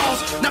 nothing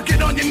evolves. Now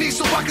get on your knees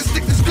so I can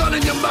stick this gun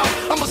in your mouth.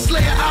 I'm a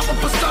slayer album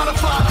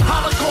personified.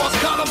 Holocaust,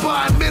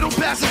 Columbine, Middle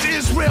Passage,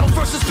 Israel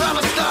versus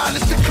Palestine.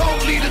 It's the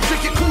code leader,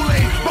 drinking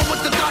Kool-Aid. Run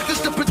with the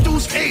doctors to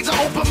produce AIDS. I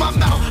open my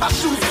mouth, I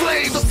shoot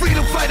flames. A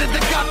freedom fighter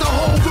that got the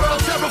whole world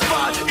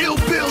terrified. Ill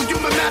Bill,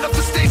 human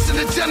manifestation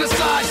of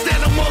genocide.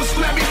 Stand amongst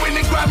Grammy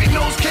winning, Grammy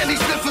nose, candy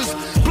sniffers.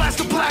 Blast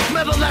the black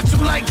metal at you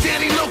like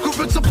Danny Loker.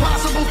 It's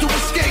impossible to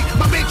escape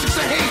my matrix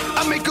of hate.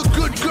 I make a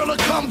good girl a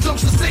cum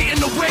dumps to Satan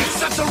the weight.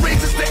 Set the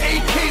razors to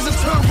AKs and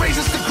turn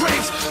razors to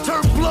grapes.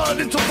 Turn blood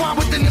into wine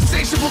with an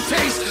insatiable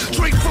taste.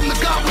 Drink from the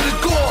goblet of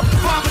gore,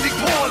 vomiting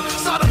porn.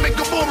 Sodom and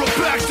Gomorrah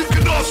back to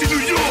Canarsie,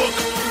 New York.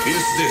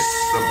 Is this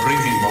the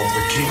bringing of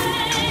the king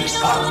to his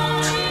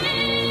heart?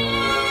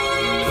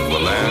 And the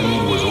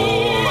land was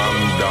all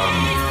undone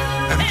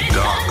and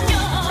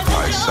darkened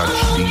by such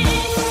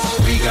deeds.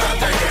 We got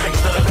that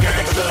gangsta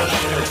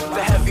shit.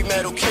 The heavy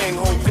metal king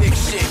on big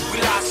shit.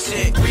 We lost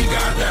shit. We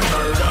got that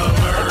murder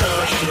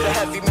shit. The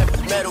heavy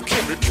metal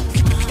king.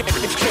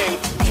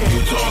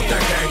 You talk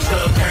that gangsta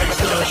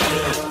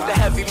shit. The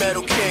heavy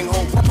metal king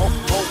on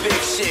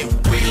big shit.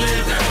 We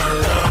live that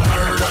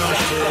murder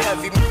shit. The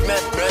heavy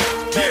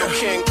metal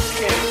king.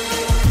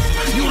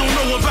 You don't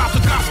know about the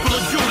gospel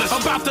of Judas,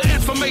 about the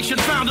information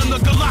found in the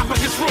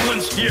Galapagos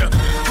ruins. Yeah,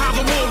 how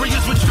the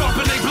warriors would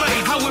sharpen their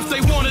blade. How if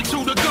they wanted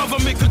to, the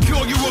government could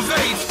cure you of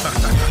AIDS.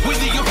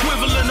 We're the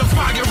equivalent of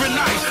fire and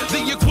ice,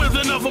 the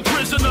equivalent of a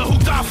prisoner who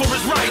died for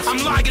his rights. I'm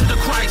lying to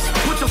Christ,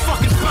 put your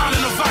fucking spine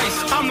in a vice.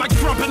 I'm like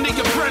Trump and the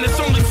apprentice,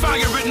 only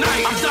fire at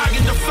night. I'm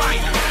dying to fight,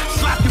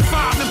 slap you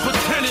five and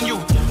pretending you.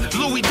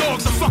 Louis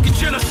Dogg's a fucking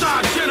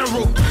genocide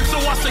general. So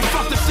I say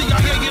fuck the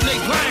CIA and they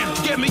plan.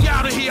 Get me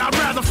out of here, I'd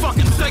rather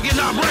fucking stay in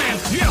Iran.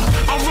 Yeah,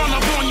 I'll run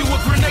up on you with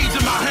grenades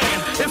in my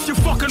hand. If you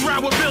fucking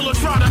round with Bill or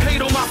try to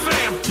hate on my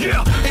fam.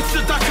 Yeah, it's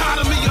the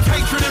dichotomy of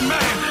hatred and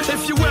man.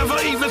 If you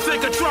ever even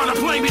think of trying to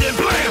play me, then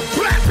blam,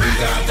 blam. We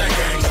got that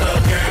gangsta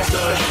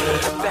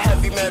shit. The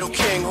heavy metal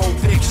king on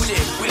big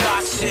shit. We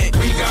lost shit.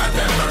 We got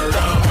that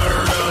murder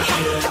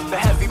shit. The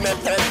heavy metal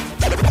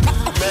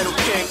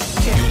king.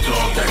 You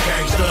talk that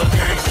gangsta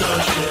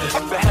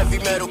shit. The heavy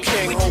metal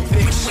king on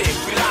big shit.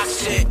 We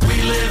lost shit. We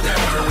live that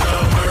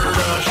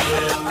murder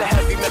shit. The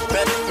heavy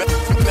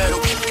metal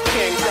king.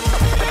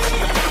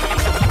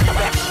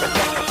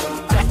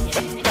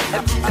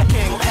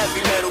 King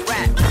heavy metal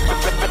rap.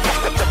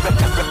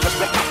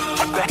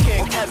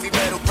 King heavy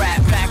metal rap.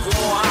 Back with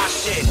more hot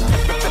shit.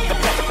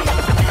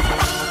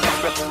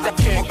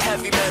 King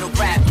heavy metal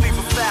rap. Leave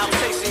a foul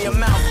taste in your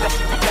mouth.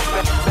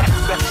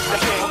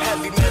 King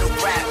heavy metal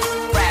rap.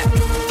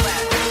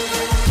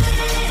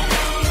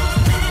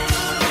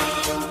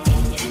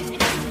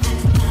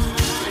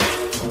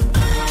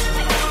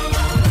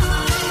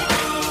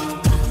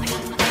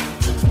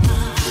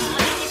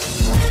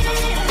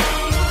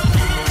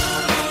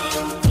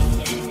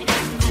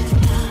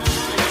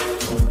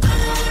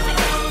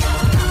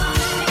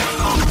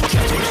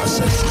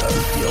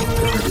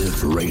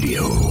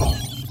 Radio.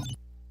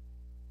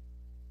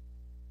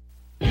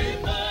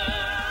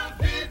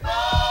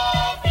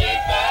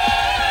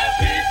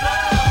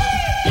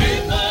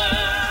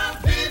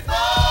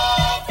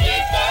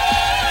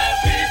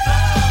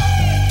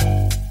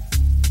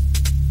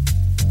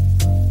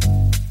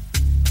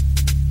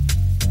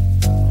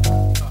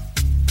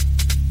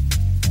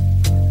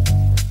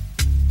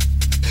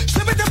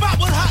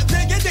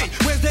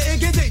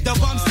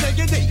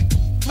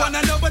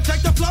 Wanna know but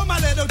check the flow, my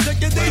little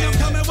chickadee. I'm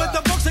coming with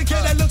the books and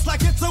kid that looks like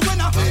it's a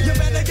winner. You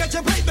better get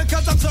your plate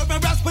because I'm serving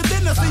raps for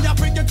dinner. See, I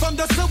bring it from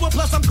the sewer,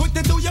 plus I'm quick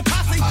to do your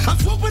posse. I'm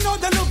swooping on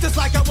the loop just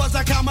like I was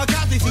a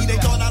kamikaze. See, they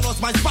thought I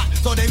lost my spot,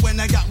 so they went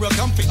and got real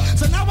comfy.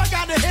 So now I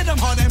gotta hit them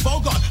hard and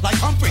Bogart like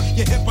Humphrey,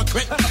 you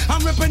hypocrite.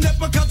 I'm ripping it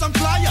because I'm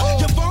flyer.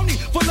 You're phony,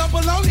 full of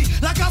baloney,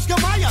 like Oscar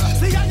Mayer.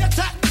 See how you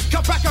tap?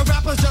 Cracker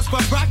rappers just for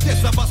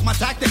practice. I bust my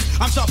tactics.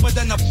 I'm sharper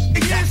than a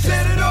yeah,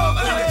 set it off.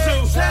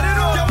 Set it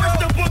off. Yo, it's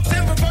the books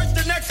in reverse.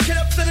 The next kid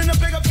up sending a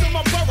big up to my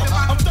borough.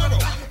 I'm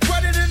thorough.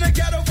 Running in the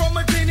ghetto from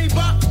a teeny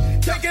bop.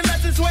 Taking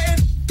lessons, sweating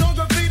on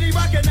graffiti.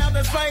 Rocking out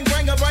the slang,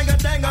 bring a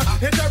danger.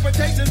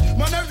 Interpretations.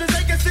 My nerves as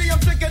they can see,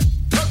 I'm sick of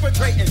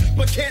perpetrating,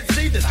 but can't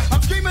see this.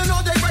 I'm screaming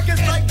all day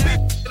records like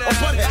bitch. Or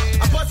butthead.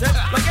 I bust head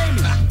like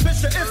Amy.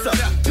 Pisser, it's a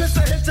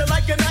pisser hits you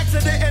like an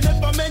accident. And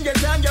if I'm in your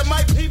town, you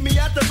might beat me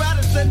at the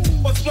Madison.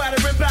 Or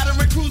splattering,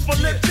 battering crews for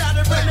lip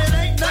chattering. It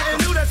ain't nothing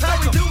new, that's how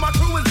we do. My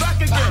crew is back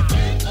again.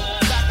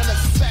 Back in the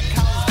spec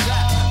house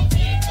black.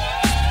 Back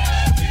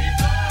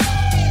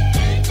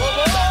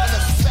in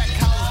the spec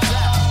house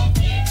black.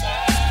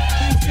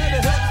 Who's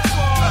gonna hit the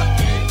squad?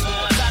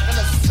 Back in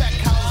the spec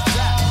house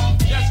black.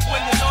 That's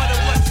when you know that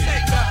what's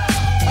sick.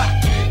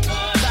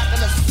 Back in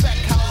the spec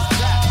house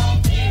black.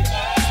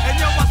 And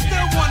yo, I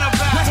still wanna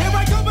back. Now here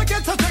I go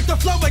again to take the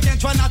flow again.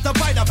 Try not to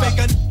bite a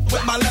finger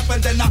with my left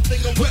and then I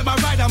with my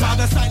right. I'm out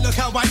of sight, look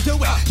how I do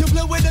it. You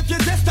blew it if you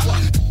dissed her.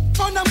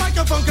 On the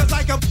microphone cause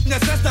I can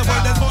assess the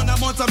word. There's one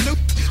I'm on some new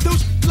do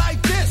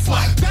like this.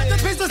 Grab the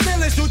piece of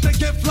steel and shoot the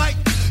gift like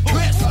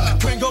Chris.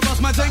 Pringle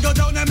bust my jingle,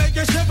 don't make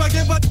it shiver.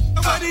 Give a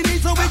what he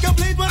needs so we can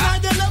bleed when I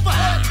deliver.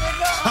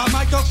 A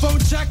microphone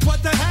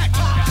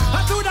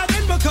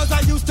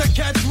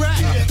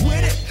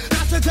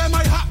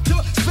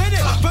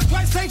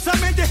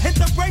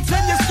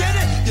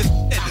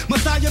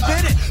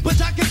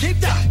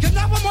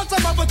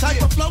some other type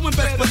of flow and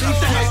best believe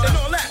the hate and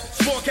all that.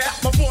 Small cat,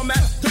 my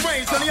format,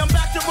 terrain. Sonny, I'm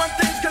back to run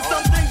things, cause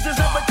some things is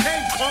ever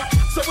changed, punk.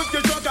 So if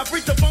you're drunk, I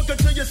preach the funk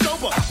until you're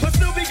sober. But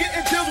still be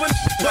getting killed when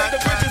the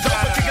bridge is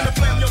over. Kicking the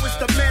flame, yo, it's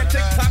the man.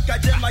 TikTok,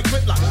 I jam like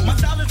Gridlock. My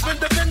style has been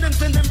defending,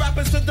 sending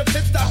rappers to the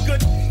pit stop.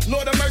 Good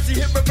Lord of mercy,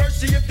 hit reverse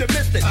if you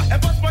missed it.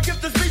 And bust my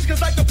gift of speech,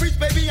 cause like a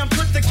priest, baby, I'm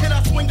twisted. Kid, I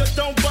swing a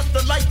dome, bust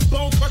the light,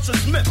 bone crusher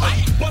Smith.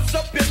 Bust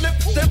up your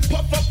lips, then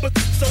puff up a.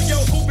 So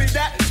yo, who be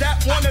that? That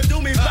wanna do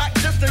me back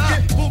just to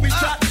get booby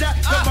shot that?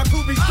 Cause my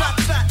crew be shot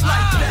fat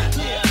like that.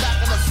 Yeah,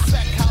 back in the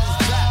spec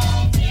house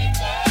back.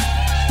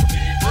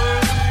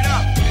 Word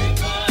up.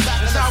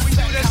 That's how we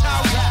do, that's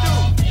how we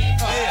do.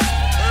 Yeah,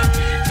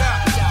 word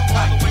up.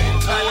 By the way,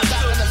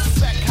 back in the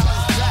spec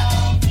house back.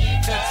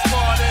 It's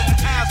more than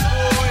ass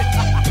boy.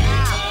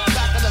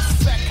 Back in the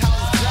spec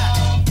house back.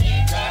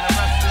 And the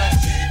rest of that,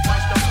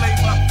 watch the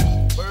flavor.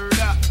 Word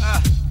up,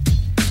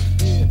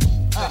 yeah.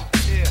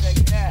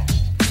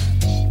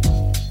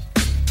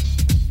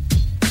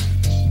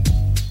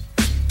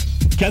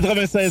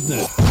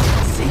 96.9.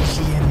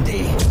 CJMD.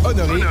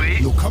 Honoré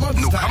nos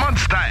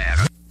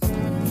commanditaires.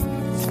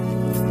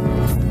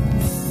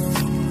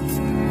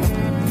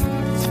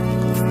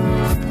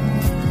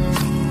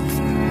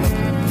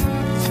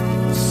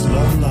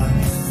 Slow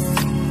life.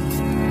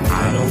 I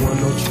don't want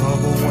no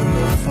trouble, want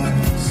no fight.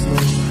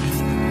 Slow life.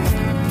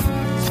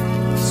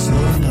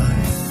 Slow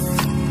life.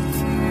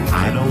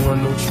 I don't want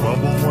no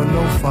trouble, want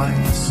no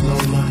fight. Slow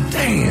life.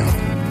 Damn.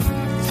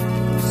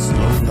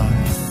 Slow life.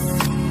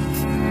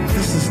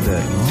 This is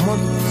that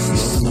mother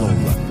slow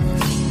life.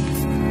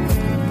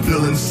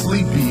 Feeling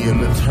sleepy in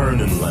the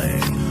turning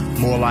lane.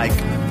 More like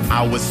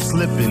I was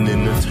slipping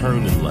in the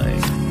turning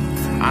lane.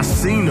 I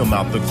seen him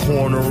out the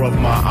corner of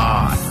my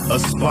eye. A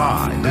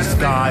spy,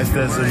 disguised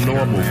as a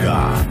normal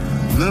guy.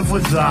 Live or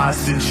die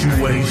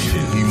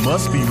situation. He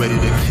must be ready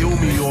to kill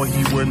me or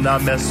he would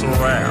not mess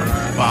around.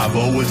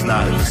 5-0 is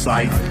not in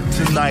sight.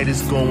 Tonight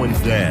is going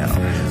down.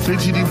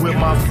 Fidgety with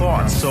my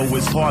thoughts, so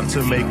it's hard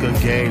to make a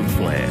game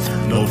plan.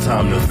 No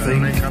time to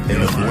think.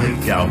 In a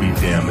blink, I'll be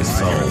damn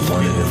it's on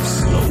one of them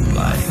slow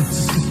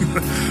lights.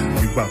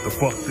 We about to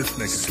fuck this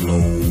nigga.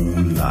 Slow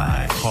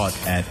light, caught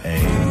at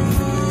aim.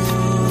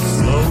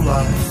 Slow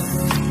light.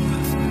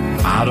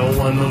 I don't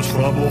want no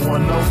trouble,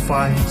 want no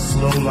fight.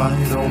 Slow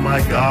light, oh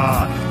my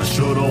God. I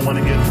sure don't want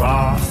to get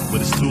robbed,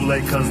 but it's too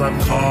late cause I'm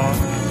caught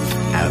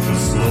at the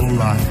slow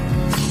light.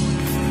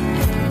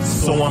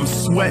 So I'm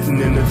sweating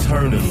in the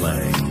turning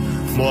lane.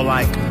 More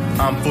like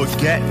I'm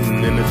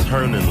forgetting in the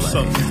turning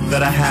lane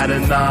that I had a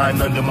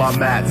 9 under my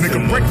mat.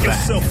 Nigga, break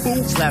yourself,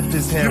 fool. Slapped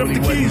his hand when he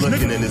wasn't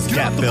looking and his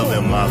gap fell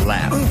in my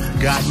lap.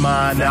 Got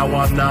mine, now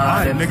I'm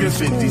 9 and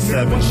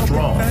 57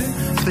 strong.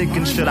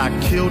 Thinking, should I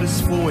kill this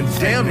fool? And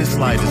damn, this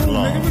light is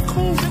long.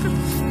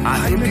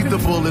 I emptied the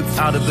bullets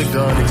out of the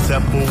gun,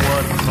 except for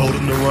one. Told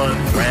him to run,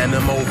 ran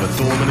him over,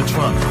 threw him in the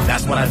trunk.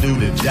 That's what I do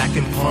to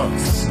jacking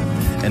punks.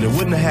 And it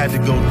wouldn't have had to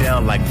go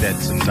down like that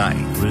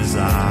tonight.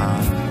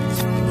 Reside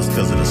was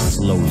because of the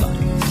slow light,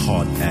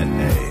 caught at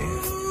a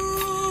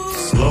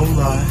slow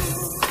light.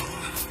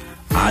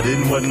 I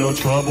didn't want no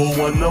trouble,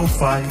 want no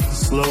fight.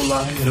 Slow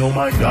light, oh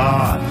my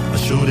God. I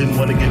sure didn't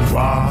want to get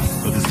robbed,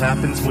 but this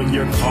happens when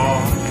you're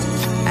caught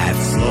at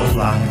slow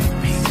light.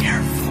 Be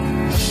careful.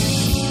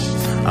 Shh.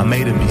 I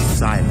made him be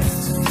silent.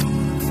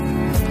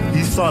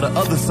 He saw the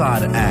other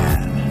side of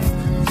Ab.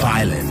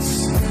 Violence.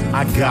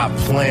 I got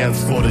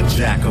plans for the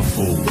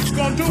jack-a-fool. What you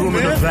gonna do, Threw him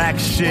in the back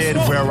shed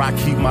where I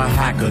keep my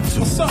hacker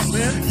tools. What's up,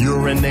 man?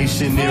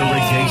 Urination,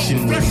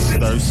 irrigation, when he's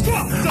thirsty.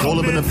 Roll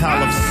him in a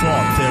pile of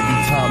salt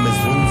every time his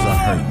wounds are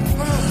hurt.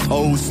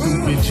 Oh,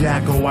 stupid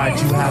Jacko, why'd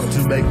you have to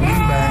make me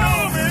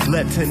mad?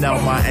 Letting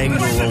out my anger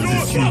on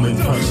this human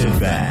punching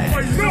bag.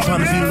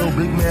 Trying to be a little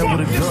big man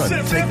with a gun.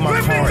 Take my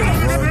car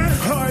and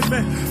run. Alright,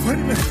 man. Wait a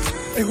minute.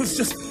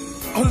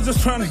 I was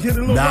just trying to get a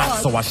little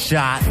Not so I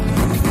shot.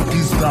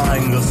 He's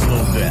dying a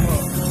slow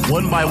death.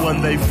 One by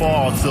one they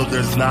fall till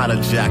there's not a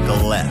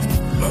jackal left.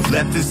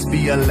 Let this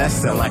be a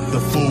lesson like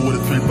the fool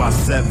with a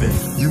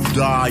 3x7. You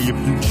die if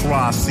you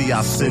try, see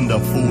I send a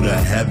fool to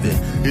heaven.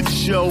 It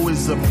sure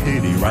is a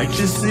pity,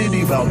 righteous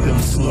city about them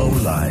slow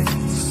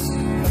lights.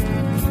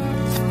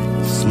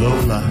 Slow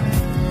light,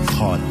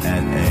 caught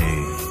at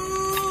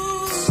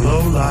a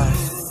slow light.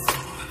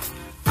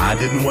 I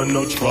didn't want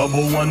no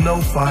trouble, want no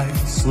fight.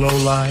 Slow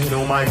light,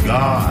 oh my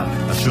God.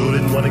 I sure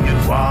didn't want to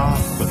get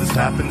robbed, but this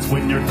happens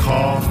when you're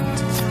caught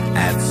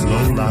at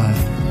slow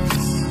lights.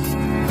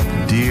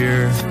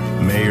 Dear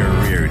Mayor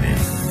Reardon,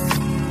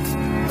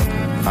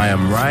 I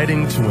am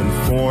writing to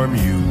inform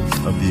you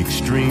of the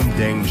extreme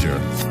danger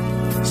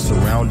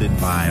surrounded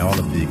by all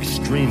of the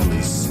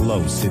extremely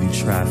slow city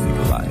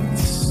traffic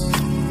lights.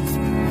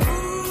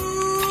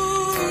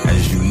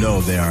 As you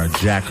know, there are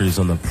jackers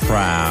on the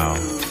prowl,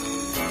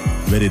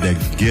 ready to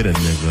get a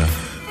nigga.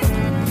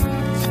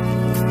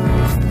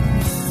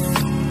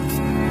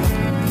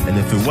 And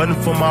if it wasn't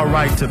for my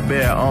right to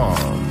bear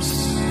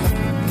arms,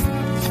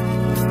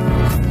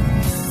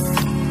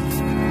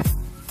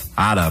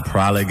 I'd have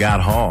probably got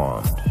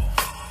harmed.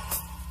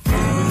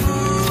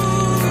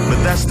 But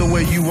That's the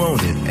way you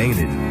want it, ain't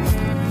it?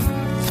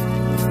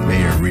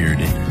 Mayor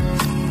Reardon.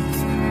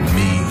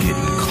 Me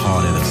getting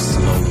caught in a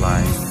slow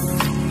life.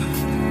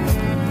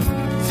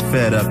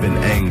 Fed up and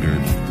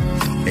angered.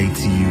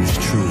 ATU's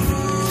truly.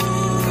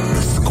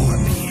 The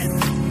Scorpion.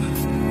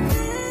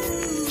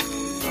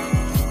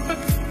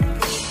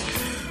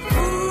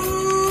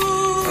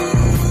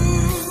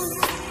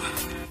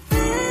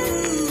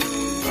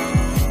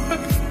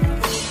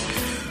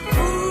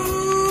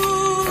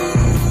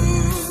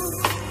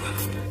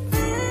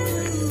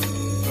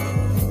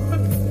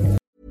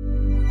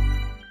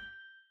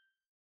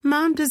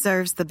 Mom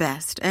deserves the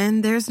best,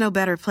 and there's no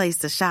better place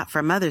to shop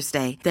for Mother's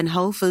Day than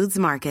Whole Foods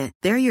Market.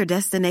 They're your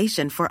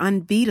destination for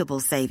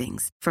unbeatable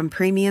savings, from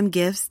premium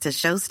gifts to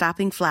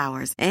show-stopping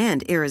flowers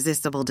and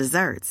irresistible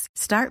desserts.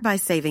 Start by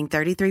saving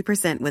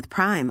 33% with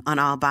Prime on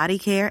all body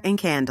care and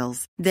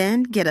candles.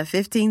 Then get a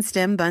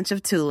 15-stem bunch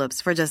of tulips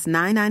for just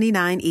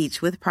 $9.99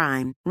 each with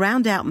Prime.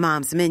 Round out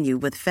Mom's menu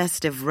with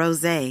festive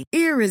rosé,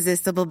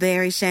 irresistible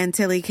berry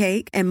chantilly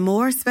cake, and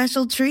more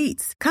special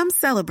treats. Come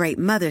celebrate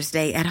Mother's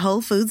Day at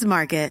Whole Foods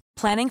Market.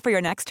 Planning for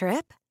your next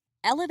trip?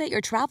 Elevate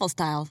your travel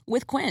style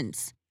with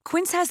Quince.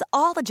 Quince has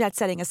all the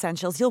jet-setting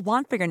essentials you'll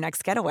want for your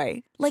next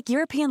getaway, like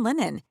European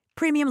linen,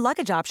 premium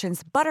luggage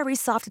options, buttery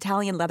soft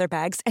Italian leather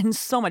bags, and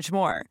so much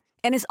more.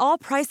 And is all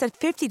priced at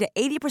 50 to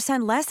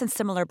 80% less than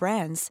similar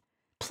brands.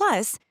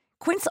 Plus,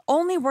 Quince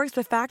only works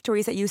with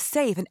factories that use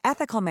safe and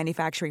ethical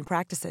manufacturing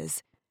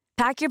practices.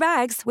 Pack your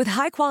bags with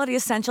high-quality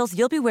essentials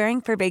you'll be wearing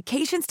for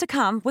vacations to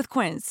come with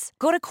Quince.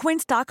 Go to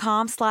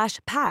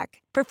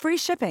quince.com/pack for free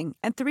shipping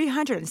and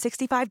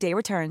 365-day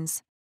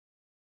returns.